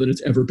accessible now than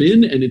it's ever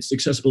been, and it's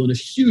accessible in a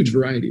huge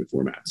variety of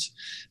formats.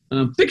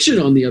 Fiction,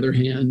 on the other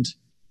hand,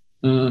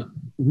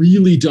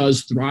 really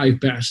does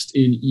thrive best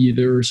in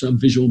either some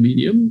visual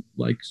medium,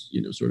 like,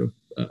 sort of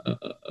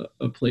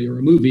a play or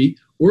a movie,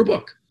 or a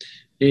book.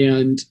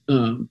 And,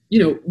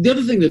 the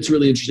other thing that's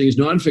really interesting is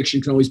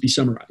nonfiction can always be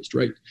summarized,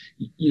 right?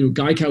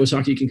 Guy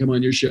Kawasaki can come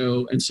on your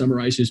show and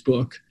summarize his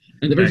book.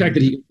 And the very fact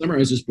that he can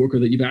summarize this book, or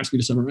that you've asked me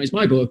to summarize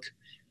my book,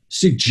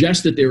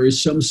 suggests that there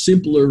is some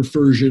simpler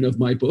version of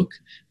my book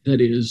that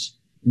is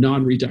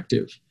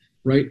non-reductive,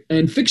 right?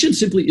 And fiction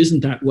simply isn't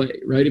that way,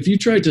 right? If you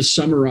tried to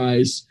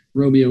summarize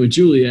Romeo and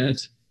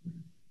Juliet,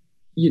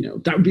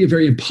 that would be a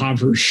very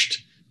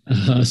impoverished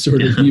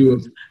sort of view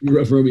of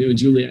Romeo and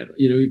Juliet.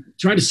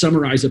 Trying to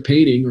summarize a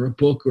painting or a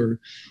book or,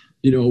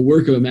 a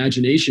work of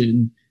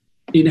imagination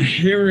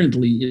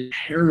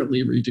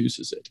inherently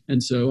reduces it.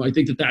 And so I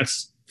think that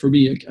that's, for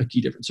me, a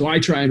key difference. So I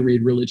try and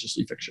read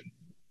religiously fiction.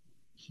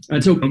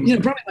 And so,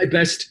 probably my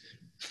best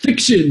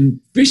fiction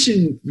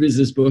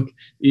business book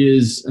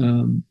is,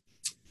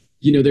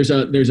 there's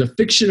a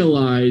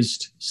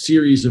fictionalized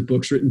series of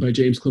books written by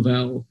James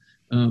Clavell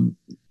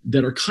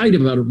that are kind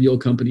of about a real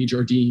company,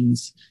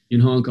 Jardines, in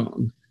Hong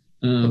Kong,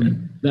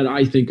 that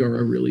I think are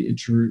a really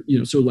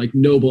interesting, so like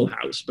Noble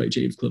House by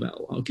James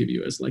Clavell, I'll give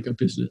you as like a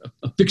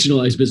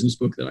fictionalized business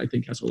book that I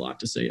think has a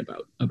lot to say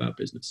about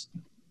business.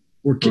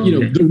 Or,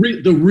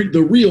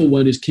 the real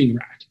one is King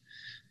Rat,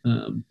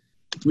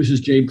 which is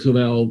James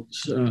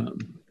Clavell's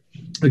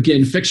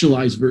again,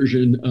 fictionalized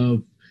version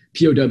of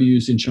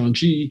POWs in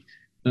Shaanxi,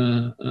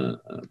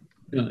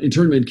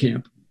 internment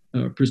camp,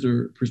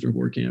 prisoner of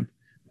war camp.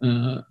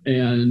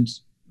 And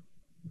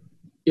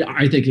yeah,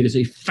 I think it is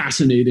a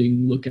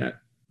fascinating look at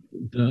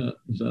the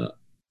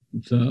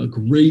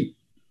great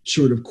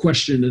sort of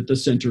question at the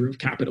center of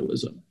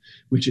capitalism,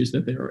 which is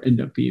that there end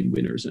up being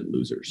winners and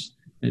losers,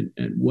 and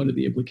what are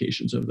the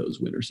implications of those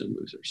winners and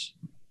losers.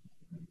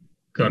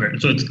 Got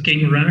it. So it's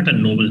King Rat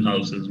and Noble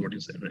House is what you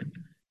said, right?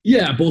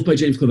 Yeah, both by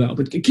James Clavell.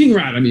 But King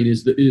Rat, I mean,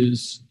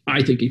 is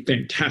I think a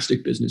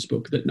fantastic business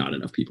book that not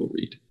enough people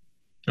read.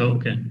 Oh,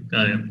 okay.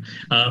 Got it.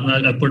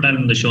 I'll put that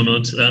in the show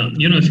notes. If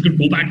you could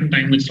go back in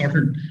time, we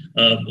started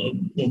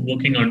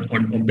working on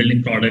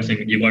building products,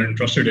 and you got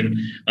interested in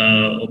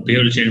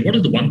behavioral change. What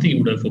is the one thing you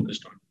would have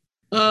focused on?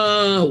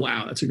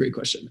 Wow, that's a great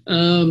question.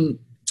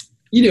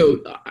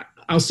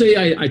 I'll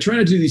say I try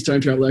not to do these time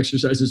travel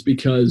exercises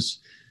because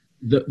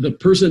the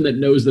person that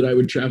knows that I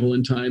would travel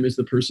in time is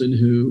the person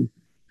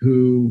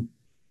who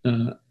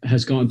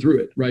has gone through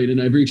it, right? And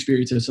every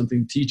experience has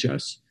something to teach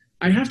us.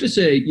 I have to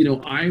say,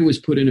 I was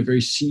put in a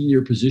very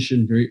senior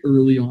position very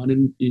early on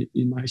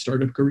in my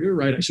startup career,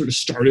 right? I sort of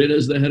started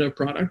as the head of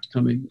product,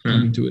 coming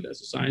to it as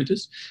a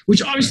scientist,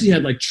 which obviously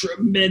had like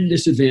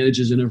tremendous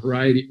advantages in a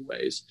variety of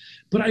ways.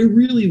 But I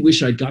really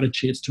wish I'd got a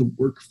chance to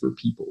work for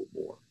people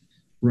more,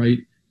 right?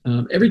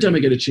 Every time I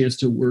get a chance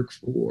to work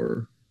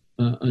for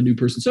a new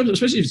person,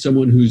 especially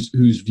someone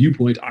whose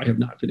viewpoint I have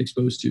not been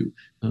exposed to.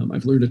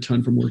 I've learned a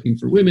ton from working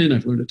for women.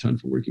 I've learned a ton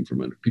from working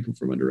from people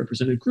from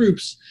underrepresented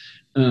groups.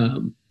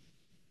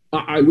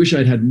 I wish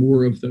I'd had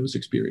more of those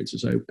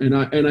experiences. I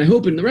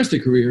hope in the rest of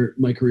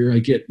my career, I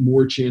get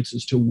more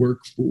chances to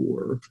work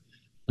for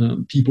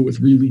people with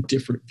really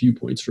different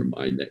viewpoints from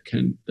mine that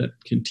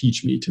can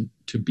teach me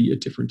to be a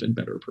different and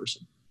better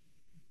person.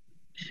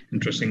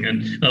 Interesting.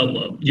 And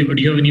do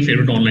you have any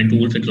favorite online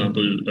tool, for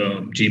example,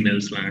 Gmail,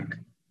 Slack?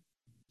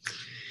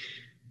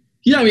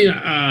 Yeah, I mean,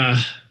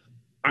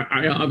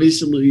 I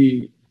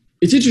obviously,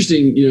 it's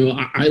interesting.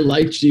 I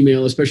like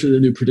Gmail, especially the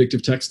new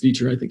predictive text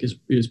feature. I think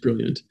is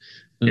brilliant.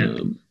 Yeah.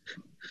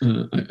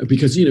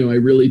 Because I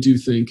really do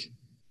think,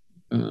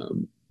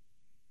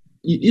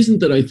 isn't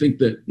that I think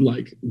that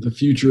like the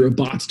future of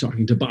bots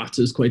talking to bots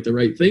is quite the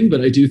right thing, but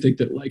I do think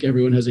that like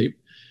everyone has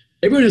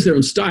their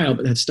own style,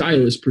 but that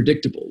style is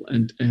predictable,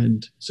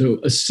 and so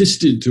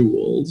assisted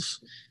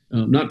tools.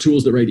 Not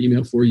tools that write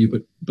email for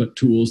you, but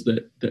tools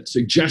that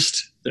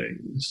suggest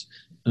things,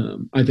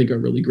 I think are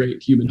really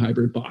great. Human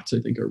hybrid bots, I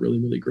think, are really,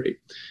 really great.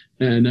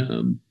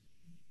 And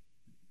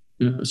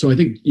so I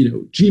think,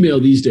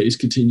 Gmail these days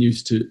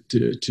continues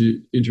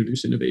to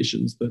introduce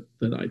innovations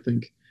that I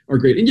think are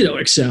great. And,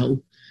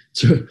 Excel.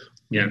 So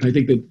yeah, I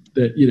think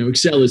that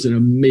Excel is an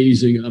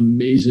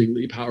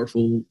amazingly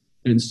powerful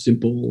and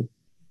simple.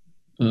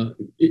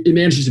 It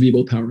manages to be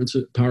both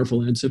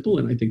powerful and simple,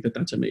 and I think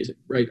that's amazing,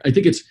 right? I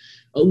think it's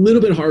a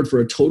little bit hard for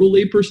a total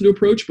layperson to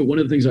approach, but one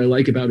of the things I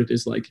like about it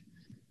is like,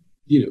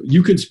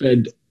 you could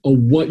do a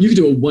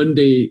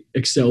 1-day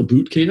Excel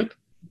boot camp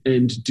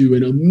and do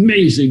an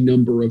amazing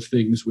number of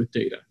things with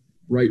data,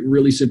 right?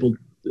 Really simple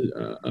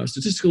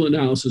statistical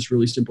analysis,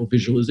 really simple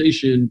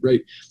visualization,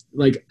 right?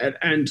 Like,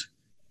 and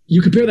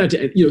you compare that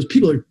to,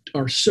 people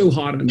are so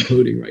hot on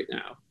coding right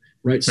now.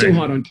 Right. So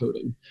hot on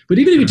coding. But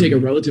even if you take a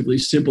relatively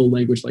simple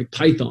language like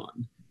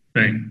Python,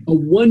 right, a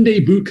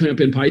 1-day boot camp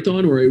in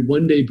Python or a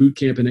 1-day boot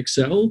camp in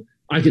Excel,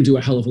 I can do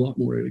a hell of a lot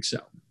more in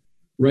Excel.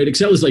 Right.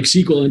 Excel is like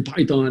SQL and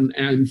Python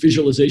and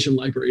visualization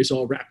libraries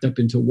all wrapped up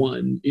into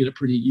one in a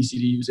pretty easy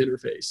to use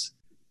interface.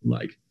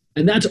 Like,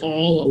 and that's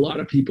all a lot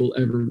of people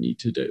ever need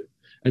to do.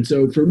 And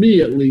so for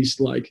me, at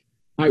least, like,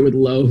 I would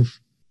love,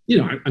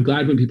 I'm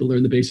glad when people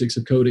learn the basics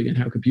of coding and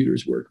how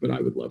computers work, but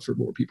I would love for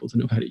more people to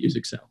know how to use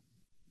Excel.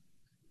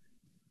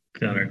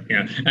 Got it.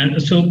 Yeah.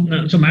 And so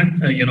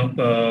Matt,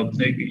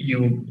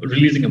 you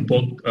releasing a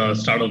book,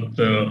 start at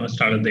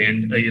the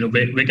end.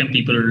 Where can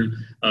people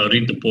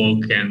read the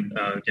book, and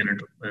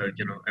and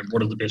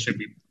what is the best way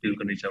people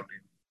can reach out to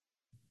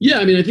you? Yeah,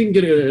 I mean, I think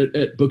you can get it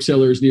at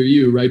booksellers near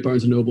you, right?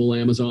 Barnes & Noble,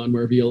 Amazon,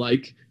 wherever you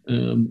like.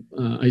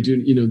 I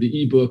do,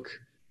 the ebook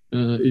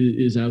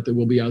is out there,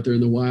 will be out there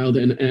in the wild.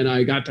 And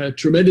I got a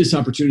tremendous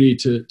opportunity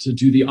to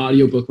do the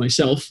audiobook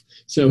myself.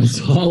 So it's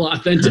all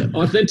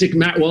authentic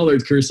Matt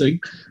Wallard cursing,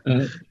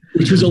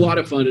 which was a lot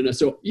of fun. And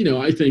so,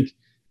 I think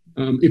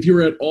if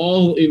you're at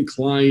all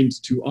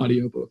inclined to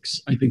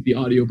audiobooks, I think the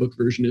audiobook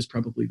version is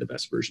probably the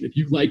best version. If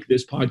you like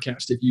this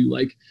podcast, if you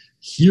like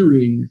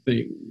hearing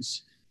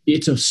things,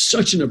 it's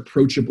such an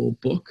approachable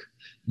book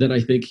that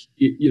I think,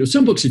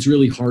 some books it's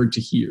really hard to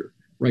hear.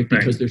 Right,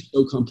 because they're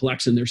so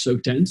complex and they're so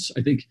dense.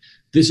 I think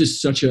this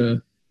is such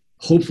a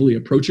hopefully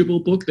approachable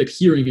book that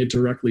hearing it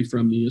directly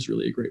from me is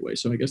really a great way.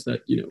 So I guess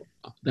that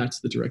that's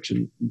the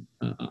direction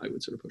I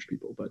would sort of push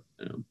people.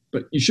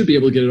 But you should be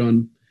able to get it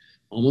on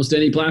almost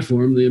any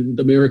platform.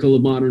 The miracle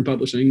of modern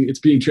publishing. It's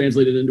being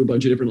translated into a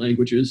bunch of different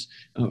languages.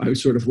 I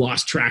sort of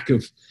lost track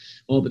of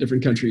all the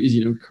different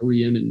countries,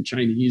 Korean and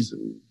Chinese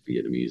and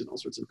Vietnamese and all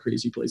sorts of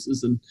crazy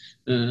places. And,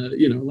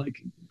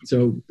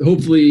 so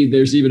hopefully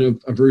there's even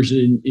a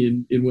version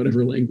in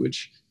whatever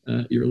language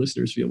your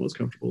listeners feel most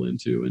comfortable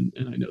into. And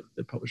I know that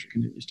the publisher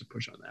continues to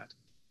push on that.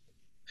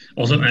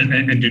 Awesome.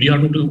 And did you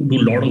have to do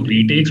a lot of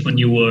retakes when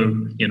you were,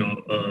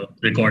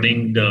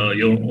 recording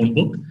your own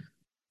book?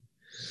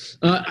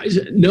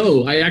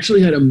 No, I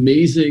actually had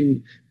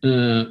amazing,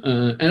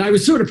 and I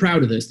was sort of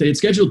proud of this. They had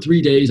scheduled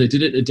 3 days. I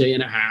did it in a day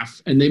and a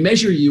half, and they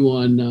measure you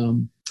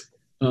on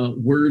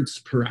words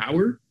per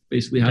hour,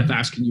 basically how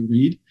fast can you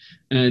read.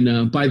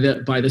 And by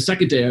the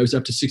second day, I was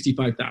up to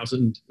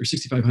 65,000 or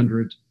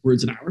 6,500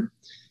 words an hour,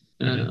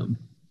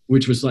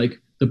 which was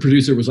like, the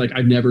producer was like,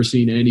 I've never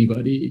seen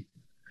anybody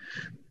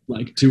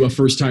like do a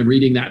first time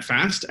reading that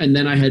fast. And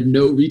then I had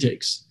no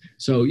retakes.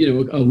 So,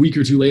 a week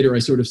or two later, I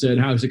sort of said,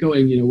 how's it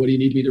going? What do you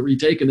need me to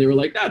retake? And they were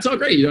like, it's all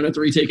great. You don't have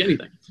to retake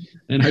anything.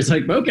 And I was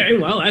like, okay,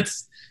 well,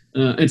 that's,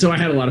 and so I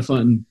had a lot of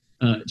fun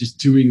just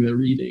doing the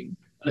reading.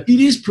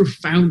 It is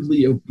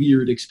profoundly a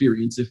weird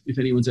experience if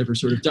anyone's ever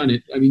sort of done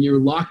it. I mean,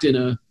 you're locked in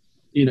a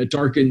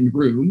darkened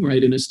room,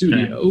 right, in a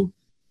studio.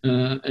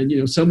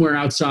 And, somewhere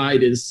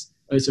outside is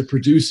a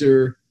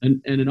producer and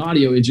an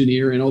audio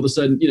engineer, and all of a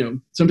sudden,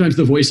 sometimes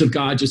the voice of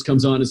God just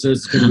comes on and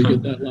says, "Can we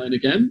get that line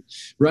again?"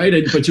 Right?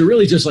 But you're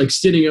really just like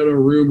sitting in a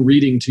room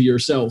reading to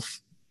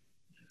yourself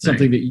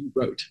something that you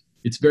wrote.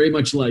 It's very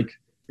much like,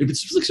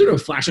 it's like sort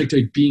of a flashback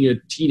to being a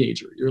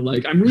teenager. You're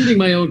like, I'm reading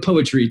my own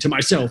poetry to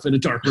myself in a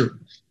dark room,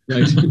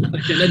 right? And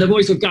then the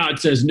voice of God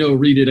says, "No,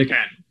 read it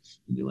again."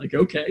 And you're like,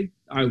 okay,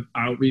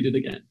 I'll read it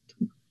again.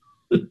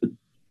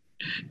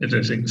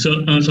 Interesting.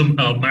 So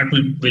Matt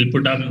will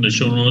put that in the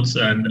show notes.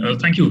 And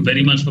thank you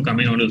very much for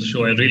coming on to the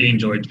show. I really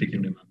enjoyed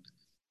speaking to you, Matt.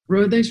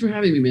 Rowan, thanks for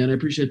having me, man. I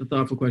appreciate the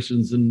thoughtful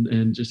questions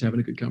and just having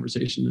a good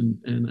conversation.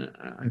 And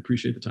I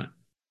appreciate the time.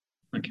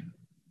 Thank you.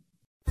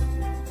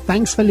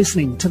 Thanks for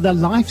listening to the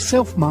Life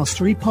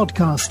Self-Mastery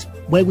podcast,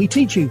 where we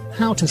teach you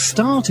how to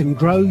start and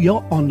grow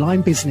your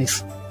online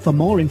business. For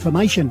more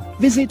information,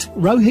 visit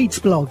Rohit's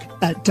blog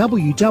at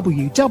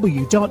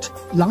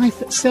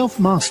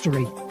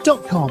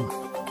www.lifeselfmastery.com.